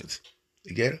United Nations.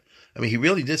 You get it? He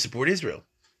really did support Israel.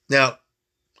 Now,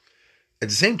 at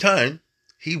the same time,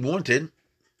 he wanted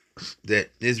that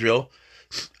Israel,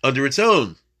 under its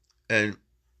own time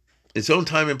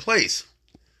and place,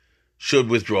 should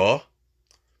withdraw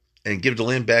and give the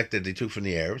land back that they took from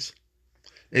the Arabs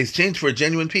in exchange for a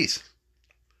genuine peace.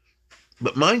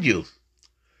 But mind you,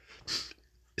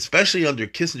 especially under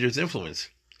Kissinger's influence,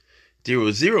 there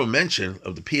was zero mention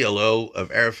of the PLO,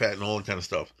 of Arafat, and all that kind of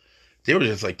stuff. They were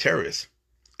just like terrorists.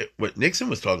 What Nixon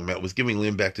was talking about was giving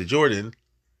land back to Jordan,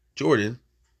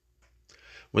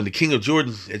 when the king of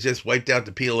Jordan had just wiped out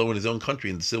the PLO in his own country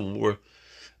in the Civil War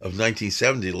of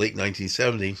 1970, late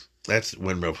 1970. That's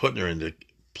when Rav Hutner and the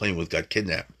plane got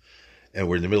kidnapped, and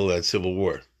we're in the middle of that Civil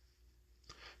War.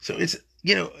 So it's,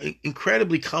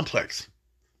 incredibly complex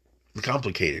and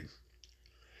complicated.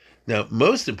 Now,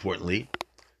 most importantly,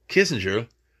 Kissinger,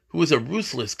 who was a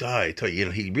ruthless guy, I tell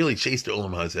you, he really chased the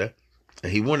Olam Hazeh,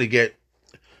 and he wanted to get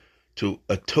to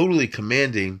a totally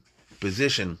commanding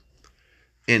position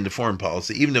in the foreign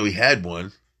policy, even though he had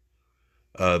one.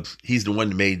 He's the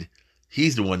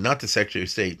one, not the Secretary of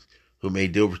State, who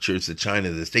made the overtures to China.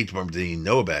 The State Department didn't even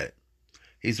know about it.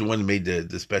 He's the one who made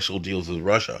the special deals with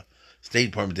Russia.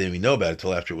 State Department didn't even know about it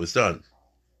until after it was done.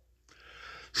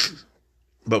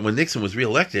 But when Nixon was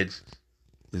reelected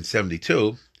in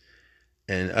 72,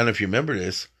 and I don't know if you remember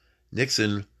this,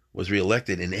 Nixon was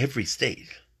reelected in every state.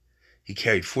 He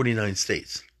carried 49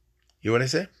 states. You know what I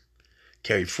said?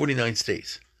 Carried 49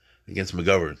 states against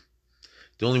McGovern.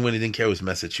 The only one he didn't carry was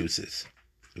Massachusetts.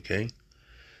 Okay?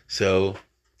 So,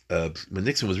 when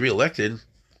Nixon was reelected,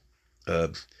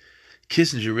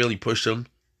 Kissinger really pushed him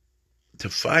to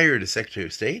fire the Secretary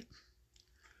of State,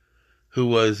 who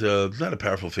was not a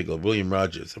powerful figure, William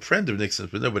Rogers, a friend of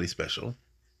Nixon's, but nobody special.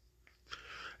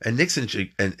 And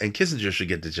Kissinger should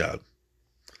get the job.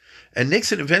 And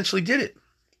Nixon eventually did it.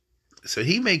 So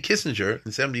he made Kissinger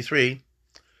in 73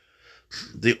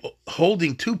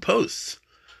 holding two posts,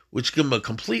 which give him a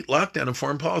complete lockdown of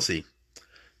foreign policy.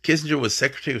 Kissinger was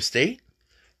Secretary of State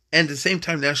and at the same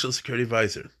time National Security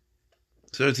Advisor.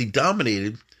 So as he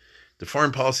dominated the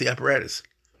foreign policy apparatus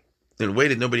in a way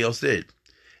that nobody else did.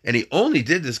 And he only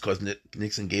did this because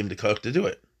Nixon gave him the courage to do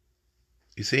it.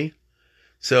 You see?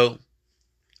 So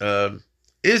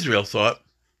Israel thought,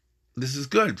 this is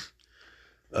good.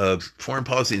 Foreign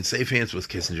policy in safe hands with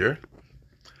Kissinger.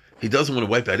 He doesn't want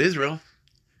to wipe out Israel.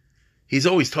 He's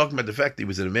always talking about the fact that he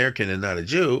was an American and not a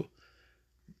Jew,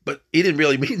 but he didn't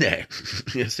really mean that.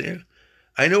 You understand?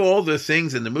 I know all the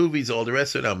things in the movies, all the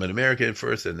rest of it. I'm an American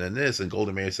first, and then this, and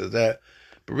Golda Meir says that.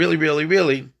 But really, really,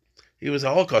 really, he was a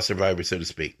Holocaust survivor, so to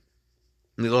speak.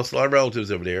 And he lost a lot of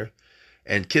relatives over there.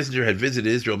 And Kissinger had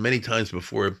visited Israel many times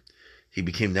before he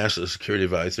became National Security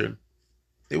Advisor.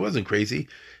 It wasn't crazy.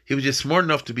 He was just smart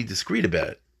enough to be discreet about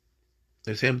it.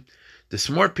 You understand? The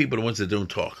smart people are the ones that don't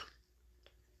talk.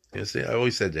 You understand? I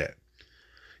always said that.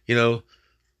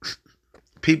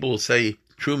 People will say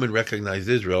Truman recognized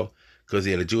Israel because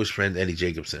he had a Jewish friend, Eddie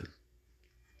Jacobson.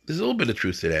 There's a little bit of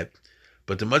truth to that.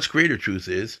 But the much greater truth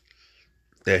is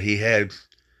that he had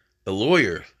a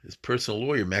lawyer, his personal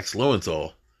lawyer, Max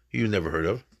Lowenthal, who you never heard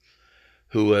of,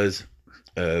 who was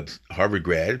a Harvard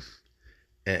grad,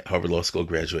 Harvard Law School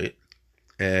graduate,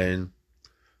 and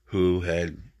who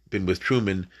had been with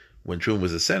Truman when Truman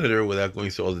was a senator, without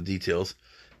going through all the details.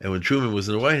 And when Truman was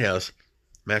in the White House,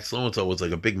 Max Lowenthal was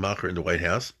like a big mocker in the White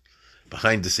House,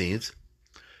 behind the scenes.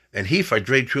 And he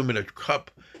trade Truman a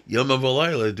cup, Yom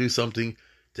HaValayla, to do something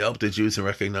to help the Jews and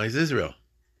recognize Israel.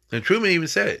 And Truman even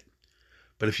said it.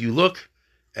 But if you look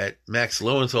at Max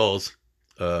Lowenthal's,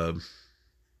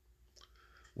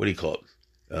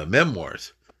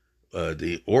 memoirs,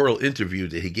 the oral interview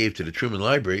that he gave to the Truman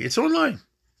Library, it's online.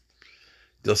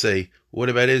 They'll say, what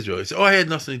about Israel? He said, I had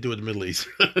nothing to do with the Middle East.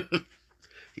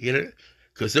 You get it?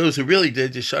 Because those who really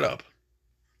did just shut up.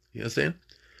 You understand?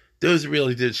 Those who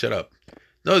really did shut up.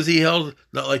 Notice he held,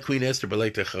 not like Queen Esther, but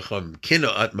like the Chacham,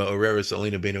 Kino Atma Oreris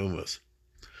Alina Ben Umos.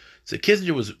 So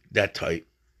Kissinger was that tight.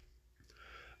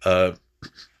 The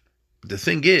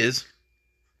thing is,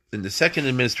 in the second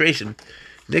administration,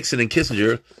 Nixon and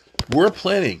Kissinger were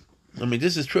planning,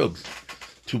 this is true,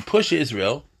 to push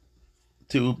Israel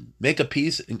to make a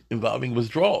peace involving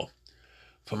withdrawal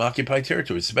from occupied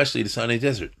territories, especially the Sinai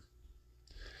Desert.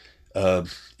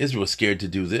 Israel was scared to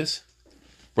do this,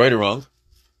 right or wrong.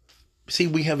 See,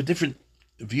 we have a different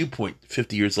viewpoint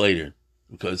 50 years later,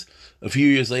 because a few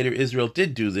years later, Israel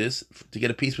did do this to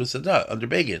get a peace with Sadat under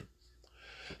Begin.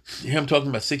 Here I'm talking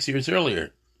about 6 years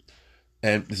earlier,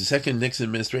 and it's the second Nixon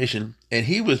administration, and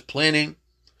he was planning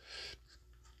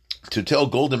to tell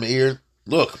Golda Meir,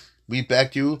 look, we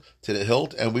backed you to the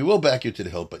hilt, and we will back you to the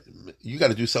hilt, but you got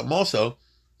to do something also.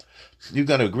 You've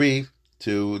got to agree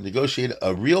to negotiate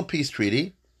a real peace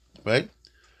treaty, right?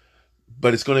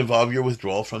 But it's going to involve your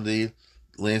withdrawal from the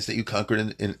lands that you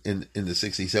conquered in the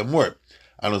 67 war.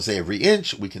 I don't say every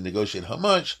inch, we can negotiate how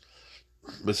much,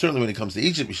 but certainly when it comes to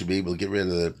Egypt, we should be able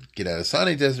to get out of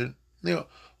Sinai Desert,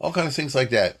 all kinds of things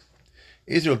like that.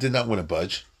 Israel did not want to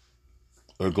budge.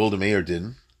 or Golda Meir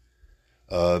didn't.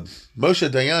 Moshe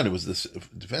Dayan, who was the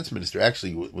defense minister,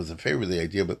 actually was in favor of the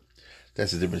idea, but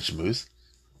that's a different schmooze.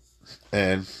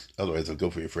 And otherwise, they'll go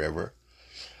for you forever.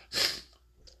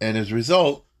 And as a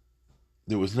result,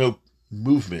 there was no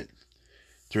movement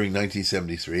during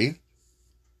 1973.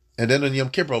 And then on Yom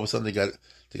Kippur, all of a sudden they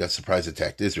got surprise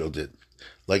attacked. Israel did,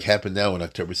 like happened now on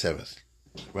October 7th,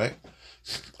 right?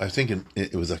 I think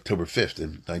it was October 5th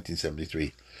in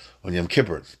 1973 on Yom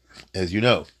Kippur, as you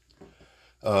know.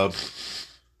 Now,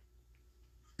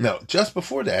 just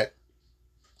before that,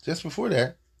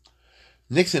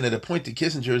 Nixon had appointed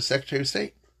Kissinger as Secretary of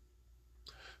State.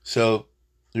 So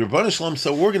the Rebbeinu Shalom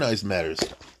so organized matters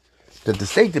that the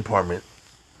State Department,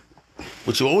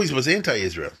 which always was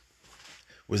anti-Israel,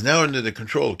 was now under the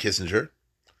control of Kissinger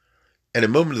at a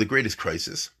moment of the greatest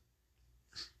crisis,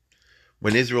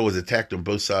 when Israel was attacked on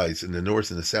both sides, in the north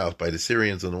and the south, by the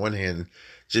Syrians on the one hand,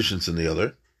 Egyptians on the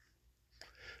other.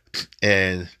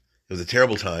 And it was a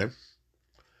terrible time.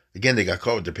 Again, they got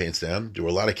caught with their pants down. There were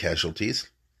a lot of casualties.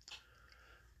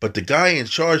 But the guy in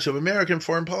charge of American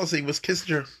foreign policy was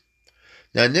Kissinger.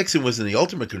 Now, Nixon was in the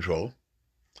ultimate control,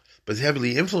 but was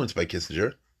heavily influenced by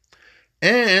Kissinger.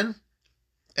 And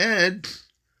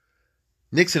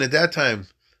Nixon at that time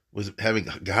was having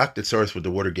gehacked the source with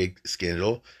the Watergate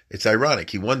scandal. It's ironic.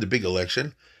 He won the big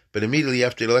election, but immediately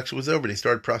after the election was over, they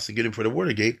started prosecuting for the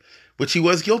Watergate, which he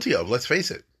was guilty of, let's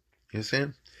face it. You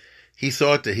understand? He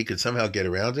thought that he could somehow get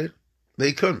around it.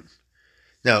 They couldn't.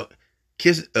 Now,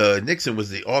 Nixon was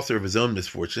the author of his own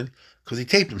misfortune because he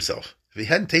taped himself. If he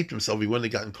hadn't taped himself, he wouldn't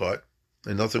have gotten caught,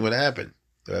 and nothing would have happened.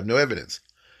 They have no evidence.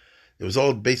 It was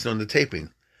all based on the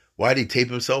taping. Why did he tape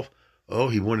himself? Oh,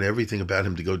 he wanted everything about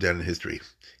him to go down in history.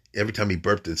 Every time he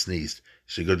burped and sneezed, it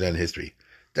should go down in history.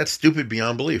 That's stupid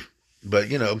beyond belief. But,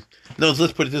 no,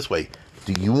 let's put it this way.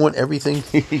 Do you want everything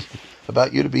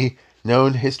about you to be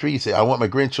known history? You say, I want my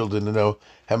grandchildren to know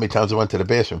how many times I went to the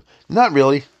bathroom. Not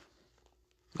really.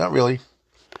 Not really.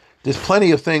 There's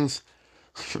plenty of things,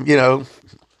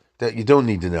 that you don't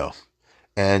need to know.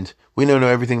 And we don't know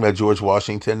everything about George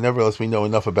Washington. Nevertheless, we know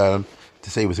enough about him to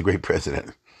say he was a great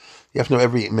president. You have to know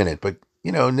every minute. But,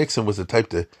 Nixon was the type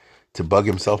to bug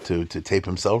himself, to tape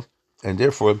himself. And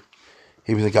therefore,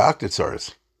 he was a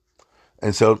Ga'aktasaurus.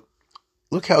 And so,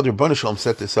 look how the Rebbeinu Shalom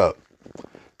set this up.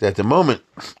 That at the moment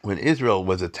when Israel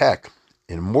was attacked,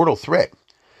 in mortal threat,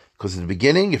 because in the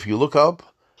beginning, if you look up,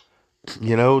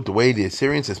 the way the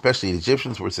Assyrians, especially the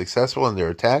Egyptians, were successful in their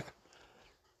attack,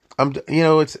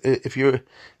 it's if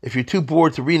you're too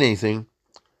bored to read anything,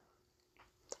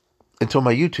 until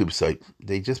my YouTube site,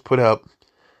 they just put out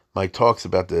my talks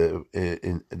about the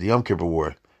Yom Kippur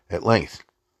War at length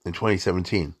in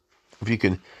 2017. If you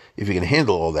can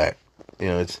handle all that,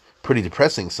 it's pretty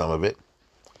depressing, some of it.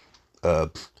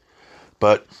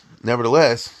 But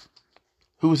nevertheless,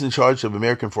 who was in charge of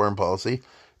American foreign policy?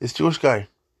 This Jewish guy.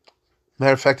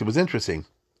 Matter of fact, it was interesting.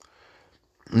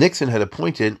 Nixon had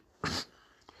appointed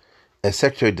as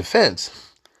Secretary of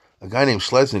Defense a guy named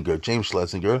James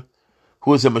Schlesinger,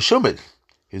 who was a Meshumad.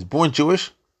 He was born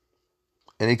Jewish,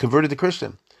 and he converted to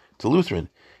Christian, to Lutheran,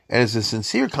 and is a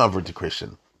sincere convert to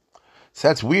Christian. So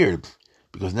that's weird,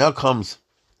 because now comes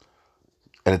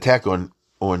an attack on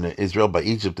Israel by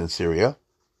Egypt and Syria,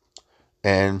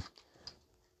 and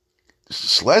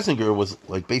Schlesinger was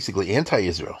basically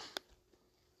anti-Israel,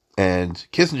 and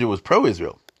Kissinger was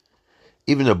pro-Israel,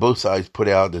 even though both sides put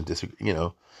out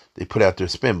they put out their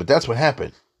spin. But that's what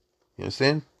happened. You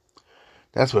understand?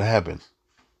 That's what happened.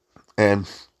 And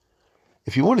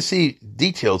if you want to see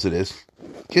details of this,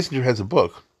 Kissinger has a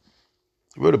book.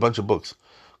 He wrote a bunch of books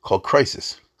called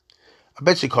Crisis. I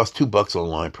bet you it cost $2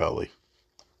 online,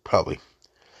 probably.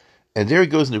 And there he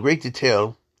goes into great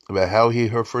detail about how he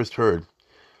first heard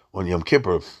on Yom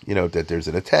Kippur, that there's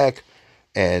an attack,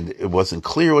 and it wasn't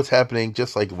clear what's happening,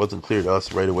 just like it wasn't clear to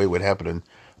us right away what happened on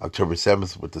October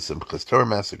 7th with the Simchas Torah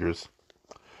massacres,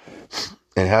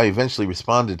 and how he eventually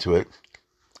responded to it.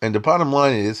 And the bottom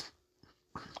line is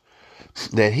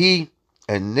that he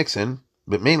and Nixon,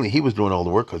 but mainly he was doing all the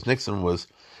work, because Nixon was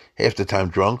half the time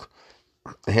drunk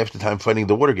and half the time fighting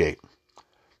the Watergate.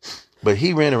 But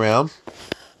he ran around,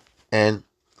 and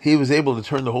he was able to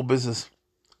turn the whole business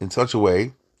in such a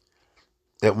way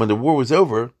that when the war was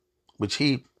over, which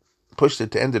he pushed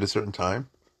it to end at a certain time,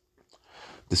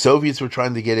 the Soviets were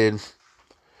trying to get in.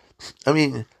 I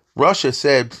mean, Russia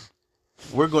said,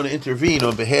 we're going to intervene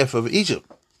on behalf of Egypt.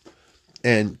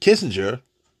 And Kissinger,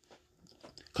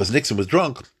 because Nixon was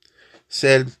drunk,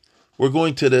 said, we're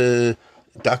going to the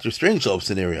Dr. Strangelove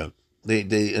scenario.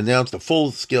 They announced a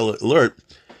full-scale alert,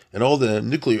 and all the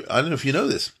I don't know if you know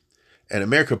this, and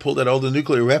America pulled out all the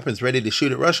nuclear weapons ready to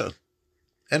shoot at Russia.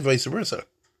 and vice versa.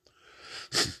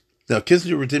 Now,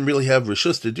 Kissinger didn't really have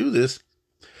reshus to do this,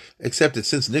 except that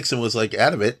since Nixon was like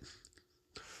out of it,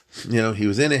 he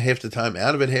was in it half the time,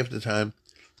 out of it half the time,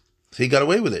 so he got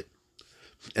away with it.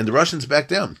 And the Russians backed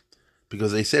down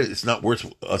because they said it's not worth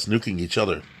us nuking each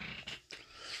other.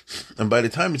 And by the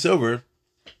time it's over,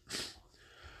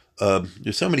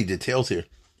 there's so many details here.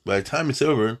 By the time it's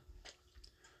over,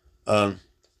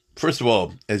 first of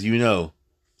all, as you know,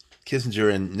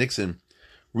 Kissinger and Nixon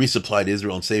resupplied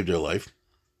Israel and saved their life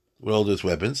with all those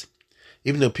weapons.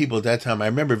 Even though people at that time, I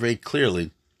remember very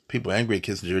clearly, people angry at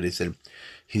Kissinger, they said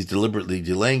he's deliberately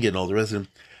delaying it and all the rest of them.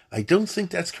 I don't think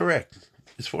that's correct.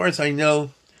 As far as I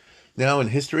know now in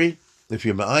history, if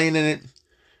you're eyeing in it,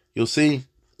 you'll see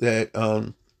that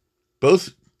both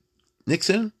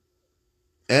Nixon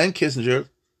and Kissinger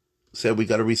said we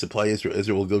got to resupply Israel.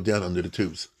 Israel will go down under the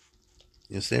tubes.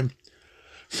 You understand?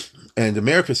 And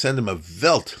America sent them a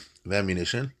veldt of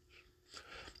ammunition.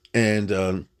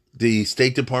 And the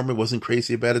State Department wasn't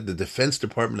crazy about it. The Defense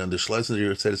Department under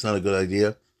Schlesinger said it's not a good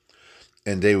idea.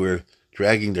 And they were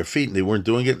dragging their feet and they weren't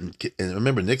doing it. And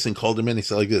remember, Nixon called them in. He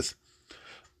said like this,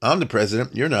 I'm the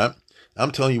president. You're not.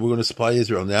 I'm telling you we're going to supply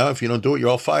Israel. Now, if you don't do it, you're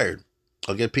all fired.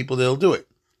 I'll get people that'll do it.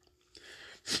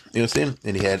 You understand?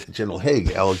 And he had General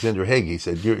Haig, Alexander Haig. He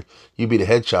said, you be the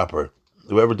head chopper.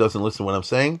 Whoever doesn't listen to what I'm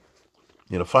saying,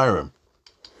 fire him.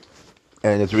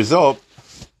 And as a result,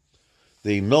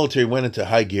 the military went into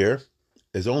high gear,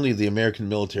 as only the American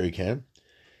military can.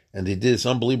 And they did this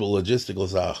unbelievable logistical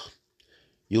zach.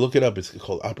 You look it up, it's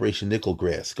called Operation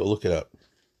Nickelgrass. Go look it up.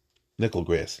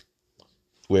 Nickelgrass.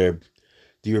 Where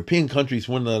the European countries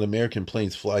wouldn't let American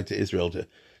planes fly to Israel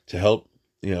to help,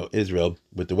 Israel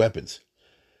with the weapons.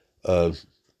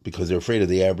 Because they're afraid of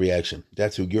the Arab reaction.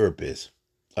 That's who Europe is.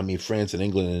 I mean, France and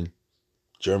England and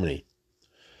Germany.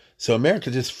 So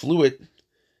America just flew it.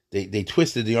 They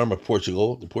twisted the arm of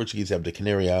Portugal. The Portuguese have the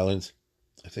Canary Islands.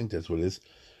 I think that's what it is.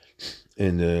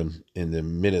 In the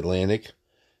mid-Atlantic.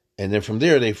 And then from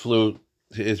there, they flew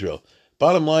to Israel.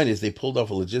 Bottom line is they pulled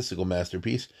off a logistical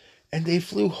masterpiece. And they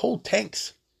flew whole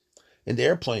tanks into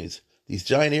airplanes. These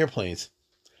giant airplanes.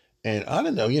 And I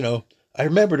don't know, I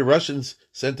remember the Russians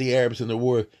sent the Arabs in the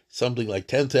war something like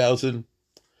 10,000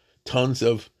 tons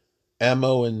of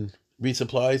ammo and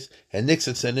resupplies. And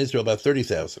Nixon sent Israel about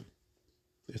 30,000.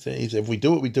 He said, if we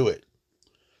do it, we do it.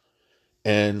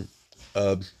 And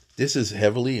this is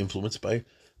heavily influenced by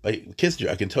Kissinger.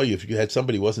 I can tell you, if you had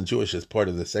somebody who wasn't Jewish as part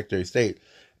of the Secretary of State,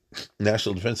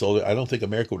 National Defense, I don't think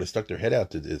America would have stuck their head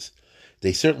out to this.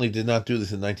 They certainly did not do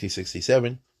this in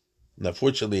 1967. Now,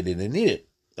 fortunately, they didn't need it.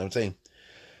 I'm saying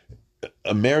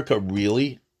America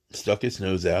really stuck its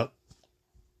nose out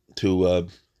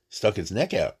stuck its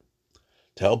neck out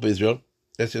to help Israel.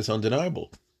 That's just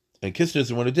undeniable. And Kissinger's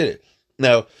the one who did it.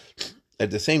 Now,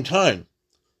 at the same time,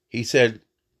 he said,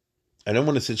 I don't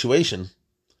want a situation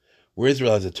where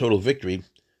Israel has a total victory,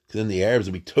 because then the Arabs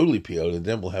will be totally PO'd, and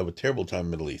then we'll have a terrible time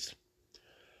in the Middle East.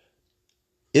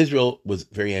 Israel was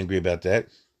very angry about that.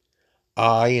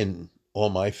 I and all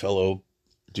my fellow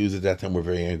Jews at that time were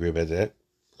very angry about that,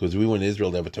 because we want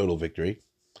Israel to have a total victory,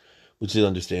 which is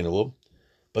understandable.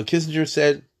 But Kissinger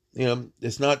said,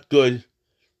 it's not good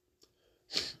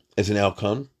as an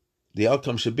outcome. The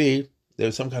outcome should be there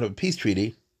was some kind of a peace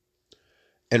treaty.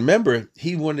 And remember,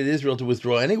 he wanted Israel to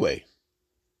withdraw anyway.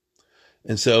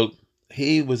 And so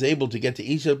he was able to get to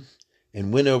Egypt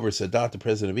and win over Sadat, the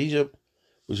president of Egypt,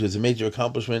 which was a major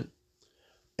accomplishment.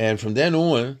 And from then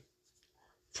on,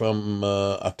 from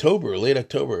October, late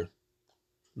October,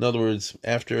 in other words,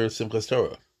 after Simchas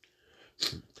Torah,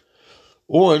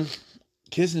 on,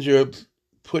 Kissinger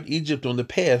put Egypt on the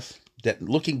path that,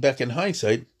 looking back in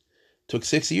hindsight, took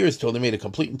 6 years till they made a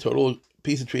complete and total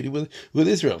peace treaty with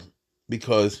Israel,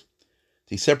 because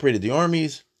he separated the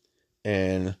armies,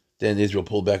 and then Israel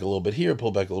pulled back a little bit here,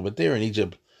 pulled back a little bit there, and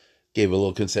Egypt gave a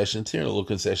little concessions here and a little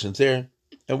concessions there.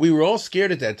 And we were all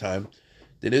scared at that time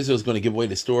that Israel was going to give away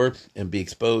the store and be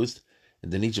exposed,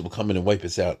 and then Egypt will come in and wipe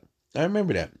us out. I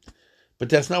remember that. But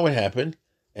that's not what happened,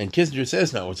 and Kissinger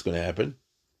says not what's going to happen.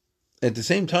 At the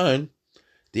same time,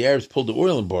 the Arabs pulled the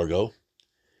oil embargo,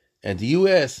 and the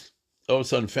U.S. all of a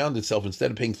sudden found itself,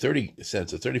 instead of paying 30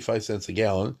 cents or 35 cents a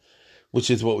gallon, which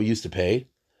is what we used to pay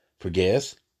for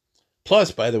gas.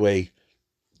 Plus, by the way,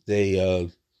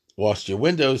 they washed your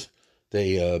windows,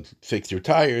 they fixed your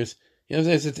tires. It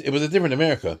was a different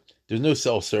America. There's no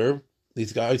self-serve.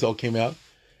 These guys all came out,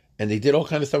 and they did all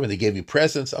kinds of stuff, and they gave you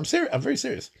presents. I'm serious. I'm very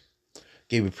serious.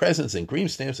 Gave you presents and green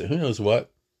stamps and who knows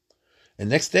what. And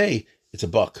next day, it's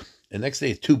 $1. And next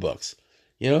day, it's $2.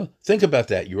 Think about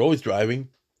that. You're always driving,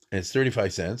 and it's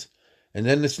 35 cents. And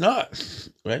then it's not,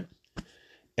 right?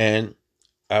 And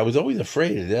I was always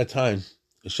afraid at that time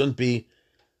it shouldn't be,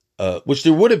 which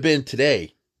there would have been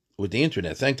today with the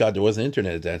internet. Thank God there wasn't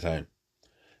internet at that time.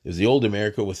 It was the old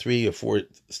America with 3 or 4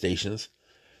 stations,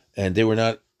 and they were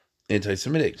not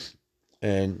anti-Semitic,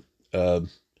 and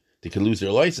they could lose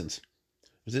their license.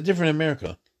 It was a different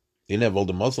America. They didn't have all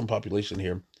the Muslim population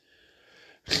here.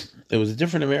 It was a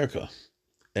different America,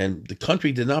 and the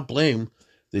country did not blame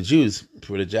the Jews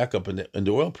for the jack up in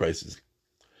the oil prices.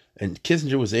 And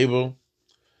Kissinger was able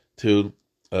to,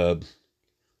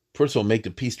 first of all, make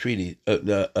the peace treaty,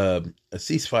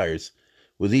 ceasefires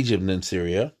with Egypt and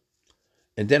Syria,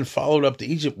 and then followed up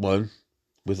the Egypt one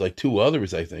with like 2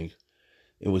 others, I think,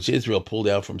 in which Israel pulled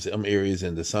out from some areas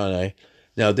in the Sinai.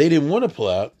 Now, they didn't want to pull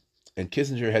out, and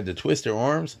Kissinger had to twist their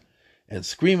arms and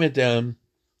scream at them.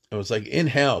 It was like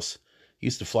in-house. He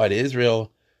used to fly to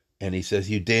Israel, and he says,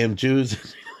 "You damn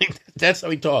Jews." That's how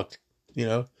he talked,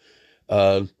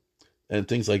 and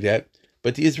things like that.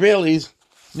 But the Israelis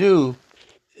knew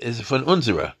is von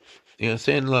unsere.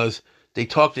 Saying they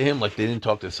talked to him like they didn't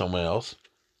talk to someone else.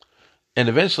 And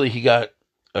eventually he got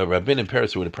Rabin and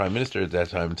Peres, who were the prime minister at that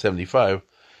time in 1975,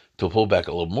 to pull back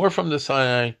a little more from the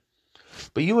Sinai.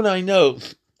 But you and I know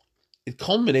it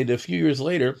culminated a few years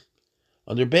later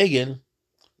under Begin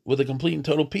with a complete and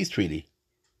total peace treaty.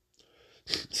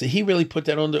 So he really put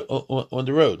that on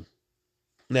the road.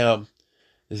 Now,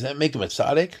 does that make him a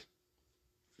tzaddik?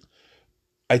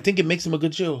 I think it makes him a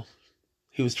good Jew.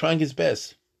 He was trying his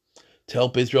best to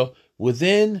help Israel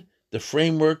within the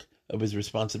framework of his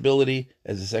responsibility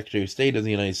as the Secretary of State of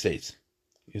the United States.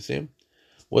 You see him?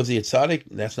 Was he a tzaddik?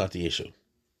 That's not the issue.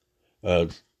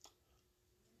 And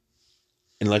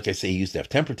like I say, he used to have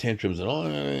temper tantrums and all.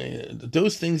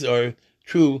 Those things are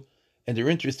true, and they're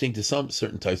interesting to some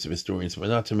certain types of historians, but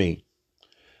not to me.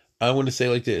 I want to say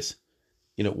like this.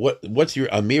 What's your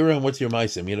Amira and what's your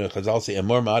Maisim? Chazal say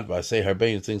Amor Ma'adva, say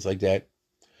Harbe, and things like that.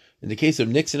 In the case of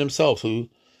Nixon himself, who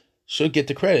should get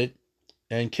the credit,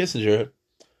 and Kissinger,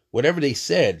 whatever they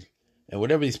said, and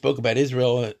whatever they spoke about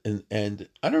Israel, and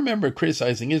I don't remember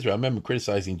criticizing Israel, I remember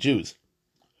criticizing Jews.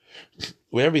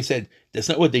 Whatever he said, that's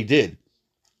not what they did.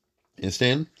 You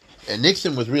understand? And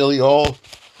Nixon was really all,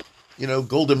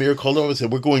 Golda Meir called over and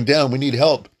said, "We're going down, we need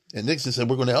help." And Nixon said,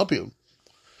 "We're going to help you."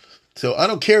 So I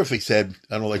don't care if he said,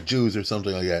 "I don't like Jews" or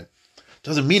something like that. It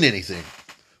doesn't mean anything.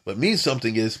 What means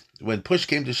something is when push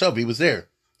came to shove, he was there.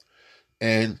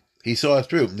 And he saw it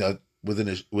through. Now,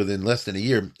 within less than a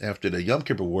year after the Yom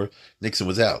Kippur War, Nixon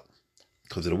was out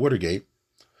because of the Watergate.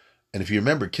 And if you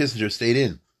remember, Kissinger stayed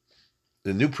in.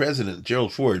 The new president,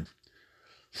 Gerald Ford,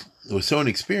 was so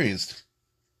inexperienced,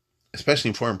 especially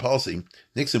in foreign policy.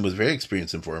 Nixon was very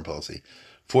experienced in foreign policy.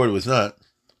 Ford was not.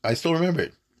 I still remember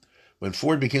it. When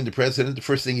Ford became the president, the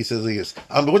first thing he says is,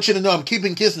 "I want you to know I'm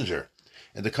keeping Kissinger."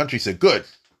 And the country said, "Good."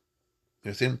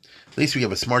 You see? At least we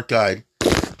have a smart guy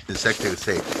in Secretary of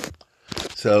State.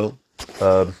 So,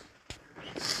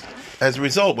 as a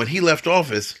result, when he left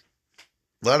office,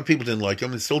 a lot of people didn't like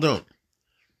him and still don't.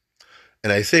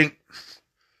 And I think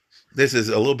this is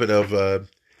a little bit of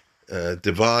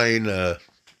divine,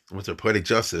 poetic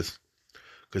justice,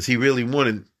 because he really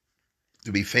wanted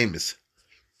to be famous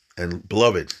and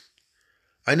beloved.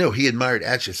 I know he admired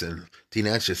Dean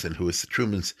Acheson, who was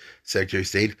Truman's Secretary of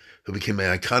State, who became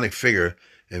an iconic figure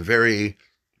and very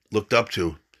looked up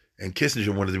to. And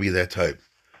Kissinger wanted to be that type.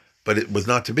 But it was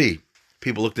not to be.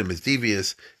 People looked at him as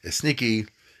devious, as sneaky.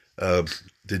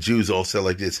 The Jews all said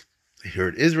like this. Here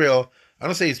at Israel, I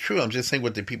don't say it's true. I'm just saying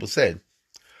what the people said.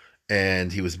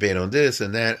 And he was bad on this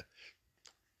and that.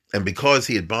 And because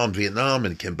he had bombed Vietnam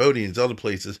and Cambodia and other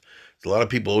places, a lot of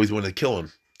people always wanted to kill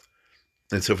him.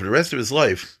 And so for the rest of his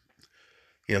life,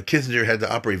 Kissinger had to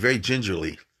operate very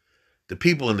gingerly. The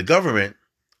people in the government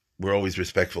were always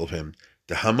respectful of him.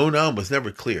 The Hamonam was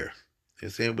never clear.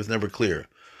 It was never clear.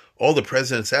 All the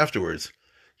presidents afterwards,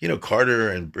 Carter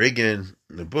and Reagan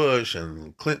and Bush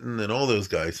and Clinton and all those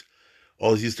guys,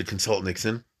 always used to consult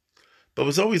Nixon. But it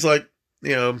was always like,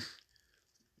 kabdeo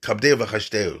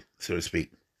v'chashdeo, so to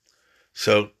speak.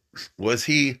 So was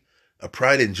he a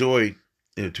pride and joy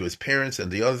to his parents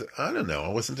and the others? I don't know. I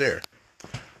wasn't there.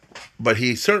 But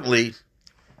he certainly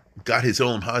got his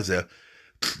Olam Hazeh,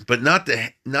 but not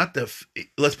the,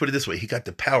 let's put it this way. He got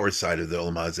the power side of the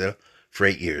Olam Hazeh for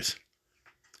 8 years.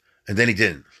 And then he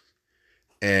didn't.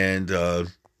 And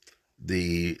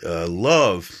the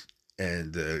love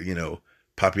and,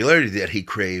 popularity that he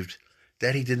craved,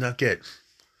 that he did not get.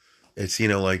 It's,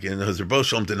 like, Rabbi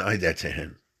Shalom denied that to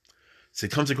him. So he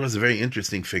comes across a very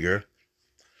interesting figure.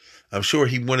 I'm sure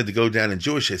he wanted to go down in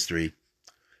Jewish history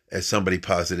as somebody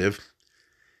positive.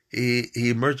 He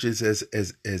emerges as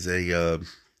a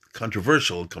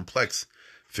controversial, complex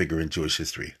figure in Jewish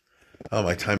history. Oh,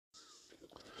 my time.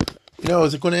 I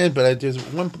was going to end, but there's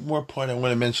one more point I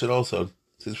want to mention also,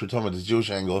 since we're talking about the Jewish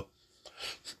angle.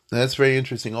 And that's very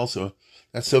interesting also.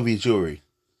 That's Soviet Jewry,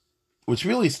 which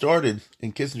really started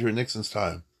in Kissinger and Nixon's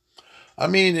time. I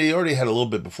mean, they already had a little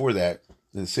bit before that,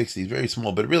 in the 60s, very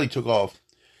small, but it really took off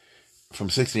from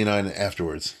 69 and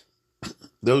afterwards.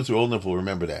 Those who are old enough will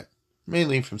remember that.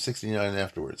 Mainly from 69 and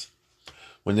afterwards,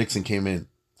 when Nixon came in.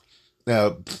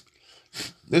 Now,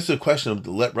 this is a question of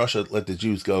let the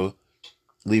Jews go,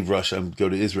 leave Russia and go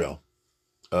to Israel.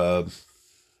 What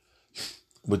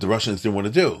the Russians didn't want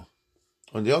to do.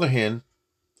 On the other hand,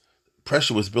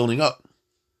 pressure was building up.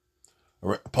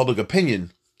 Public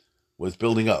opinion was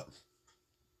building up.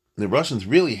 And the Russians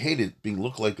really hated being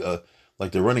looked like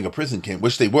they're running a prison camp,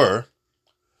 which they were,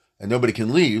 and nobody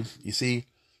can leave. You see,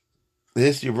 the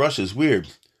history of Russia is weird.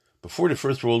 Before the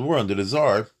First World War, under the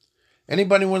Tsar,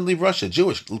 anybody want to leave Russia,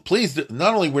 Jewish, please,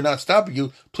 not only we're not stopping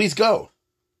you, please go.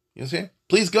 You see?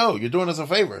 Please go. You're doing us a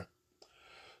favor.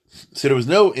 So there was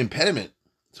no impediment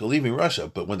to leaving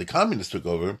Russia. But when the communists took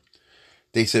over,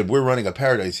 they said, we're running a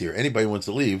paradise here. Anybody wants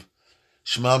to leave,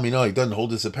 Shema Minoi doesn't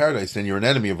hold this a paradise, then you're an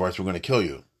enemy of ours. We're going to kill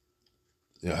you.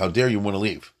 How dare you want to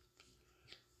leave?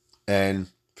 And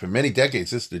for many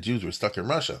decades, the Jews were stuck in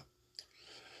Russia.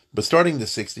 But starting in the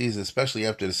 60s, especially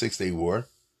after the Six-Day War,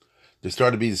 there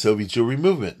started to be the Soviet Jewry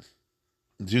movement.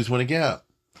 The Jews want to get out.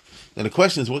 And the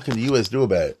question is, what can the U.S. do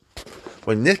about it?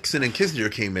 When Nixon and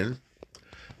Kissinger came in,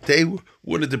 they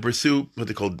wanted to pursue what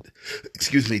they called,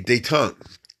 détente,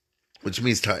 which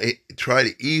means to try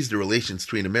to ease the relations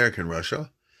between America and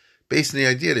Russia, based on the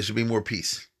idea there should be more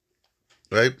peace.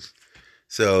 Right?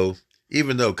 So,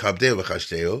 even though kabdeo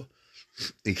v'chashteo,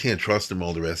 you can't trust them,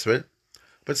 all the rest of it,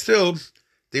 but still,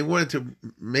 they wanted to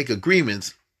make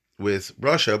agreements with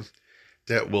Russia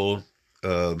that will,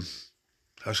 how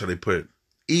shall I put it,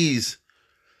 ease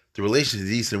the relations of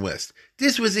the East and West.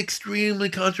 This was extremely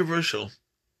controversial.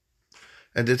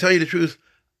 And to tell you the truth,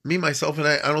 me, myself, and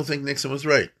I don't think Nixon was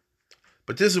right.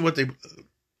 But this is what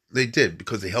they did,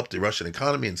 because they helped the Russian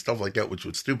economy and stuff like that, which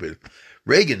was stupid.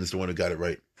 Reagan is the one who got it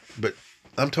right. But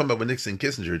I'm talking about what Nixon and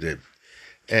Kissinger did.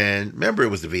 And remember, it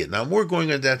was the Vietnam War going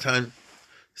on at that time.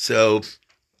 So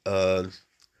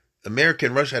America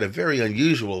and Russia had a very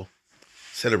unusual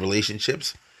set of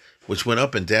relationships, which went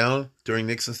up and down during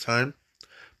Nixon's time.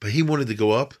 But he wanted to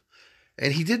go up.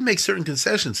 And he did make certain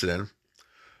concessions to them.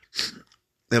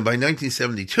 And by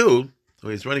 1972, when he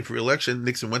was running for re-election,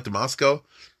 Nixon went to Moscow.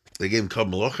 They gave him Kov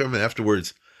Malachim, and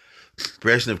afterwards,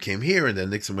 Brezhnev came here, and then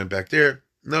Nixon went back there.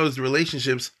 Those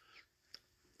relationships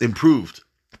improved.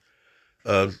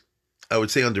 I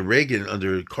would say under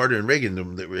Carter and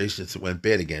Reagan, the relations went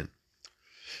bad again.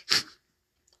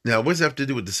 Now, what does that have to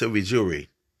do with the Soviet Jewry?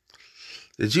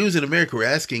 The Jews in America were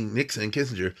asking Nixon and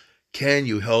Kissinger, can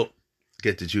you help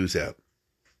get the Jews out?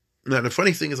 Now, the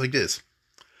funny thing is like this.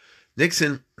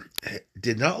 Nixon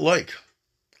did not like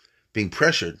being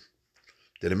pressured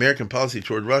that American policy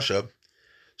toward Russia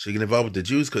should get involved with the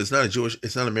Jews, because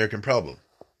it's not an American problem.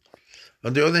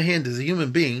 On the other hand, as a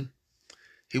human being,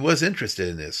 he was interested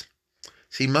in this.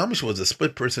 See, Mamish was a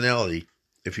split personality,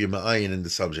 if you're ma'ayin in the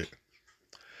subject.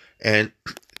 And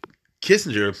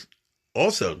Kissinger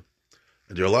also,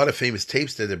 there are a lot of famous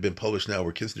tapes that have been published now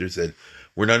where Kissinger said,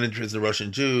 we're not interested in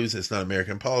Russian Jews, it's not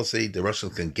American policy, the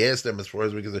Russians can gas them as far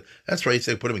as we can. That's right, he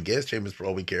said, put them in gas chambers for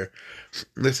all we care.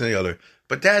 This and the other.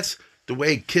 But that's the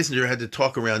way Kissinger had to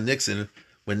talk around Nixon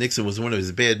when Nixon was in one of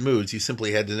his bad moods. He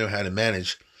simply had to know how to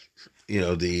manage,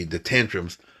 the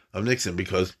tantrums of Nixon,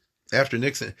 because after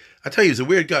Nixon, I tell you, he was a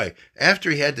weird guy.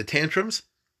 After he had the tantrums,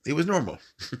 he was normal.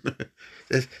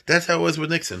 That's how it was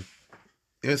with Nixon.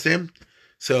 You understand?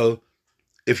 So,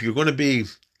 if you're going to be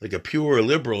like a pure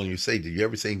liberal and you say, did you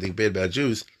ever say anything bad about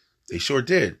Jews? They sure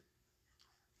did.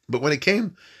 But when it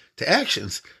came to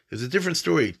actions, it was a different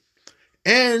story.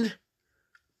 And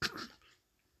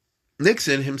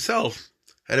Nixon himself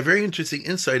had a very interesting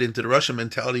insight into the Russian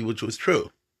mentality, which was true.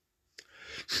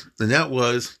 And that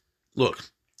was,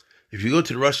 look, if you go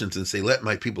to the Russians and say, let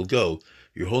my people go,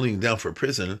 you're holding them down for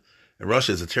prison, and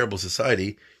Russia is a terrible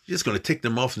society, you're just going to tick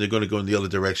them off and they're going to go in the other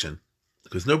direction.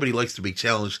 Because nobody likes to be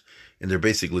challenged in their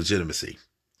basic legitimacy.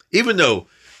 Even though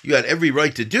you had every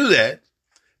right to do that,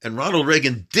 and Ronald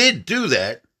Reagan did do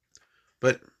that,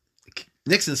 but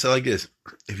Nixon said like this,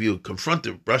 if you confront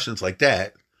the Russians like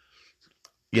that,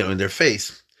 in their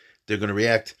face, they're going to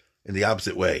react in the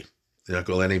opposite way. They're not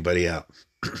going to let anybody out.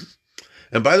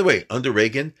 And by the way, under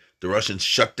Reagan, the Russians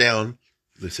shut down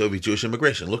the Soviet Jewish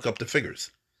immigration. Look up the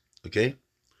figures. Okay?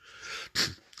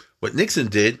 What Nixon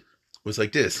did was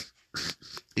like this.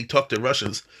 he talked to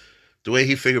Russians the way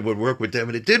he figured would work with them,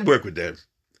 and it did work with them.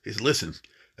 He said, listen,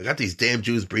 I got these damn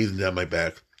Jews breathing down my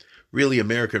back. Really,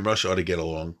 America and Russia ought to get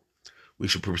along. We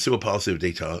should pursue a policy of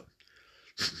détente.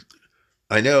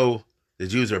 I know the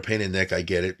Jews are a pain in the neck, I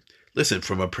get it. Listen,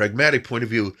 from a pragmatic point of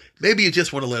view, maybe you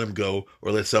just want to let them go,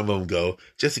 or let some of them go,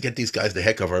 just to get these guys the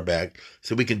heck off our back,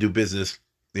 so we can do business,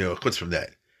 quits from that.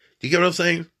 Do you get what I'm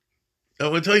saying? I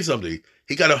want to tell you something.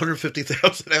 He got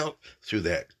 150,000 out through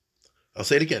that. I'll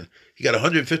say it again. He got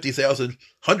 150,000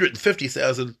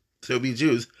 Soviet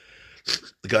Jews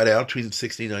got out between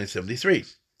 69 and 73.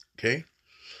 Okay?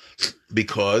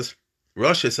 Because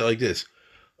Russia said like this,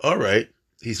 all right,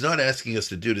 he's not asking us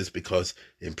to do this because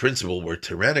in principle we're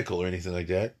tyrannical or anything like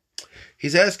that.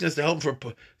 He's asking us to help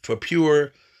for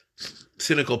pure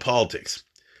cynical politics.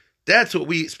 That's what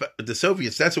the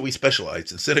Soviets, that's what we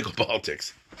specialize in, cynical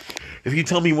politics. If you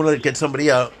tell me you want to get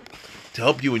somebody out to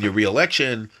help you in your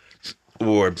re-election,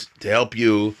 or to help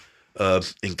you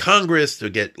in Congress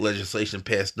to get legislation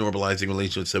passed normalizing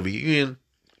relations with the Soviet Union,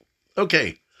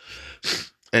 okay.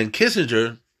 And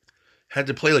Kissinger had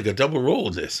to play like a double role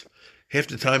in this. Half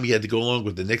the time he had to go along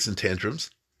with the Nixon tantrums,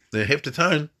 and half the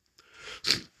time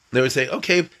they would say,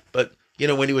 okay, but,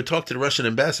 when he would talk to the Russian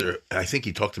ambassador, I think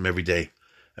he talked to him every day.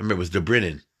 I remember it was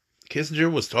Dobrynin.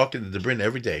 Kissinger was talking to Dobrynin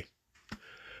every day.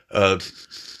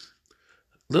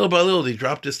 Little by little, they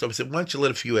dropped this stuff. I said, why don't you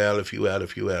let a few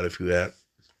out.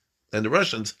 And the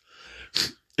Russians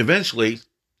eventually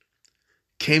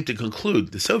came to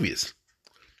conclude, the Soviets,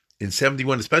 in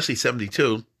 71, especially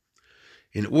 72,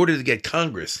 in order to get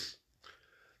Congress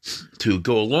to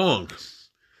go along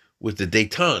with the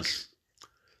détente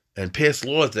and pass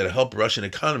laws that help Russian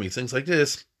economy, things like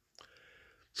this,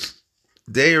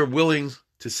 they are willing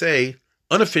to say,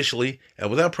 unofficially, and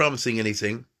without promising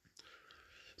anything,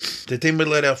 that they might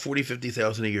let out 40,000,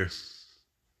 50,000 a year.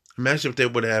 Imagine if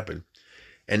that would happen.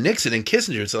 And Nixon and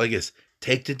Kissinger said like this,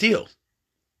 take the deal,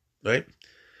 right?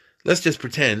 Let's just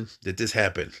pretend that this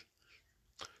happened.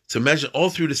 So imagine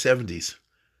all through the 70s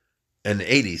and the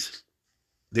 80s,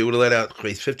 they would have let out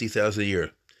 50,000 a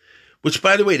year. Which,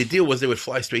 by the way, the deal was they would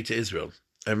fly straight to Israel.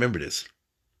 I remember this.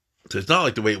 So it's not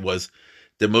like the way it was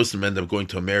that most of them end up going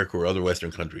to America or other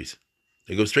Western countries.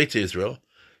 They go straight to Israel.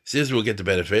 So Israel will get the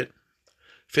benefit.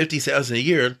 50,000 a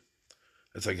year,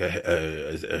 that's like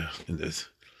it's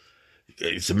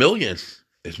 $1 million.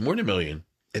 It's more than $1 million.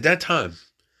 At that time.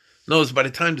 Notice by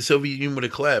the time the Soviet Union would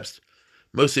have collapsed,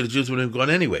 most of the Jews would have gone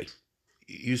anyway.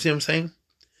 You see what I'm saying?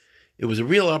 It was a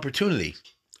real opportunity.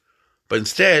 But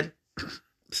instead,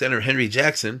 Senator Henry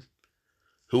Jackson,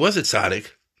 who was a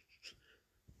tzaddik,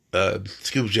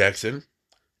 Scoop Jackson,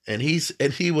 and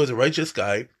he was a righteous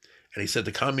guy, and he said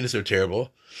the communists are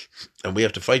terrible, and we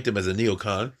have to fight them as a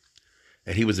neocon.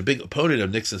 And he was a big opponent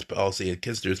of Nixon's policy and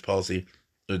Kissinger's policy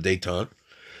of détente.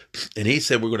 And he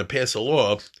said we're going to pass a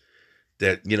law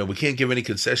that, we can't give any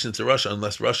concessions to Russia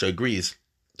unless Russia agrees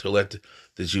to let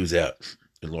the Jews out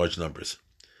in large numbers.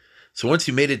 So once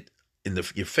you made it in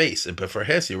your face, and for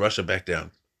Hesse, Russia backed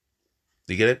down.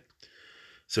 You get it?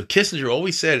 So Kissinger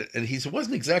always said, and he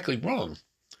wasn't exactly wrong,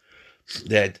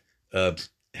 that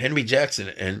Henry Jackson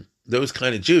and those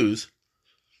kind of Jews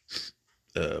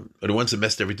are the ones that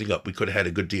messed everything up. We could have had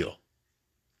a good deal.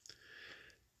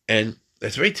 And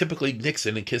that's very typically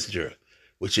Nixon and Kissinger,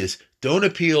 which is don't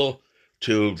appeal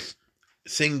to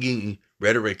singing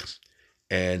rhetoric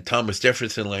and Thomas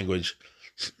Jefferson language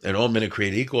and all men are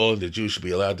created equal and the Jews should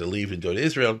be allowed to leave and go to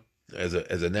Israel as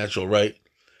a natural right.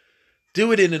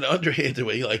 Do it in an underhanded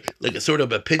way, like a sort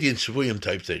of a Pidyon Shvuyim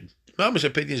type thing. Mamash a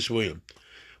Pidyon Shvuyim.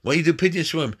 When you do Pidyon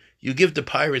Shvuyim, you give the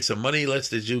pirate some money, lets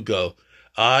the Jew go.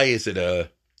 Is it a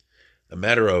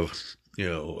matter of,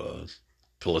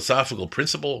 philosophical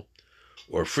principle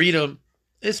or freedom?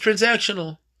 It's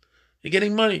transactional. You're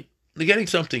getting money. You're getting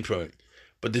something from it.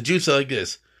 But the Jews are like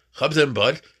this. Chabz and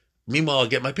bud. Meanwhile, I'll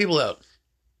get my people out.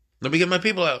 Let me get my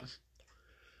people out.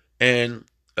 And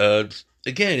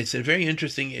again, it's a very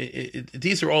interesting.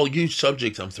 These are all huge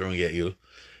subjects I'm throwing at you.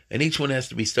 And each one has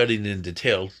to be studied in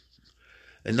detail.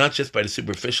 And not just by the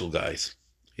superficial guys.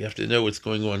 You have to know what's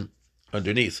going on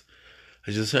underneath.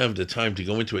 I just don't have the time to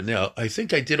go into it now. I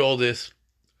think I did all this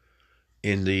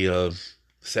in the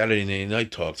Saturday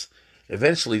night talks.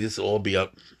 Eventually, this will all be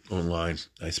up online,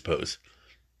 I suppose.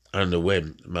 I don't know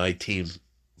when. My team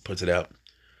puts it out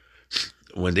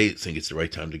when they think it's the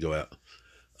right time to go out.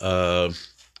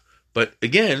 But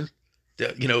again,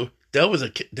 that was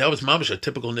mamish a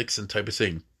typical Nixon type of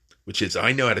thing, which is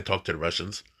I know how to talk to the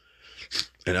Russians,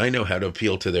 and I know how to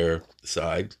appeal to their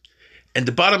side. And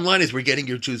the bottom line is we're getting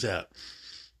your Jews out,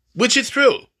 which is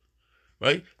true,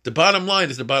 right? The bottom line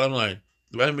is the bottom line.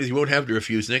 The bottom is you won't have the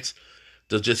refuseniks.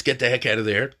 They'll just get the heck out of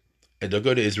there, and they'll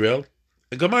go to Israel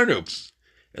and Gamarnu.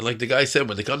 And like the guy said,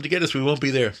 when they come to get us, we won't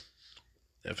be there.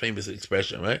 That famous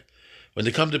expression, right? When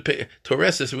they come to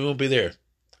arrest us, we won't be there.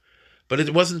 But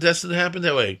it wasn't destined to happen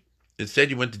that way. Instead,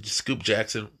 you went to Scoop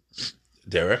Jackson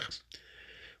derech,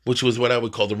 which was what I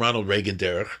would call the Ronald Reagan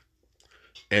derech.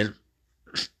 And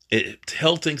it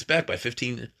held things back by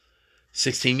 15,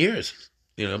 16 years.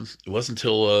 It wasn't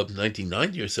until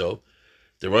 1990 or so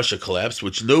that Russia collapsed,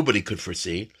 which nobody could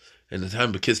foresee. In the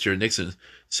time of Kissinger and Nixon,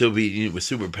 Soviet Union was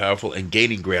super powerful and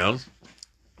gaining ground,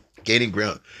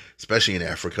 especially in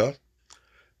Africa.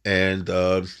 And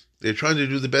they're trying to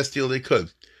do the best deal they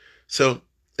could. So,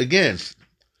 again,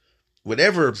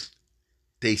 whatever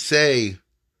they say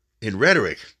in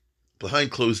rhetoric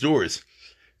behind closed doors,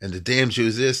 and the damn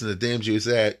Jews this and the damn Jews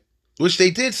that, which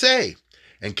they did say.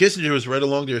 And Kissinger was right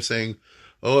along there saying,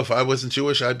 oh, if I wasn't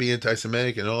Jewish, I'd be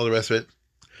anti-Semitic and all the rest of it.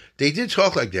 They did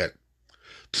talk like that.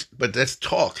 But that's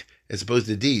talk as opposed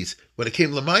to deeds. When it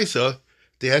came to Lamaisa,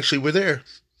 they actually were there.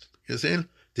 You understand?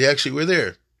 They actually were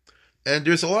there. And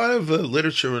there's a lot of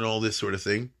literature and all this sort of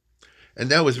thing. And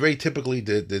that was very typically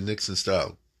the Nixon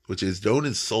style, which is don't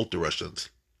insult the Russians.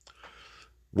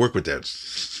 Work with them.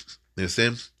 You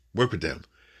understand? Work with them.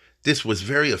 This was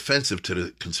very offensive to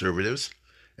the conservatives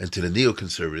and to the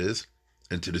neoconservatives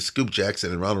and to the Scoop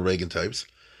Jackson and Ronald Reagan types.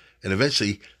 And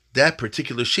eventually, that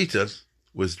particular shita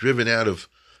was driven out of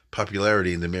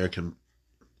popularity in the American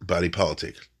body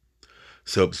politic.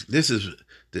 So this is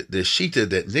the shita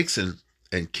that Nixon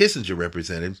and Kissinger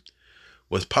represented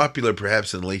was popular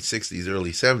perhaps in the late 60s,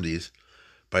 early 70s.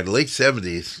 By the late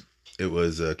 70s, it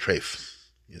was treif.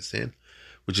 You understand?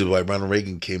 Which is why Ronald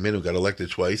Reagan came in and got elected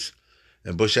twice,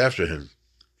 and Bush after him.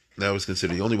 That was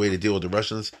considered the only way to deal with the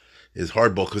Russians is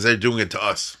hardball because they're doing it to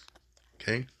us.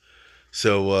 Okay?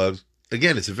 So,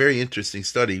 again, it's a very interesting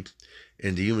study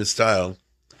in the human style.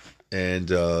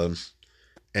 And is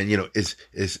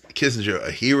Kissinger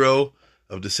a hero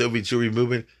of the Soviet Jewry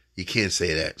movement? You can't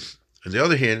say that. On the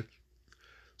other hand,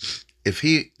 if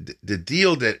the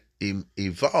deal that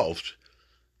evolved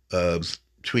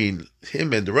between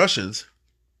him and the Russians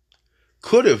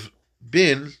could have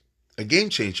been a game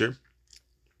changer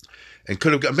and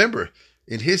could have got, remember,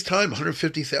 in his time,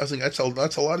 150,000, that's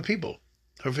a lot of people.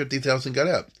 150,000 got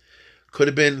out. Could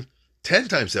have been 10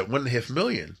 times that, 1.5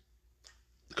 million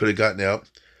could have gotten out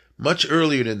much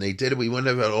earlier than they did. We wouldn't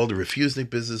have had all the refusing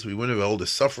business. We wouldn't have all the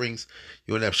sufferings.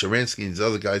 You wouldn't have Sharansky and these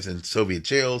other guys in Soviet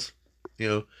jails.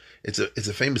 It's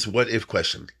a famous what-if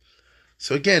question.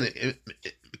 So again,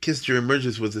 Kissinger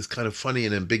emerges with this kind of funny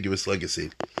and ambiguous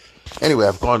legacy. Anyway,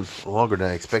 I've gone longer than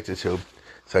I expected to.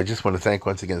 So I just want to thank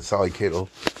once again Sally Cato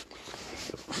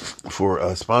for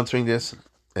sponsoring this.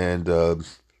 And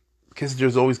Kissinger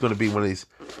is always going to be one of these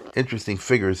interesting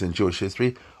figures in Jewish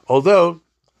history. Although,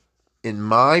 in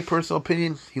my personal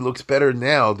opinion, he looks better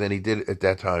now than he did at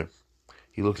that time.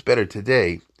 He looks better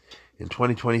today, in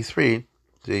 2023,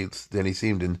 than he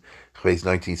seemed in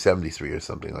 1973 or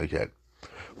something like that.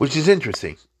 Which is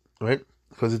interesting, right?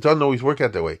 Because it doesn't always work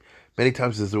out that way. Many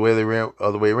times it's the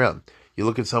other way around. You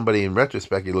look at somebody in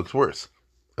retrospect, he looks worse.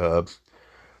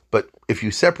 But if you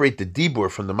separate the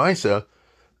Dibur from the Maisa,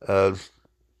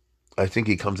 I think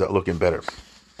he comes out looking better.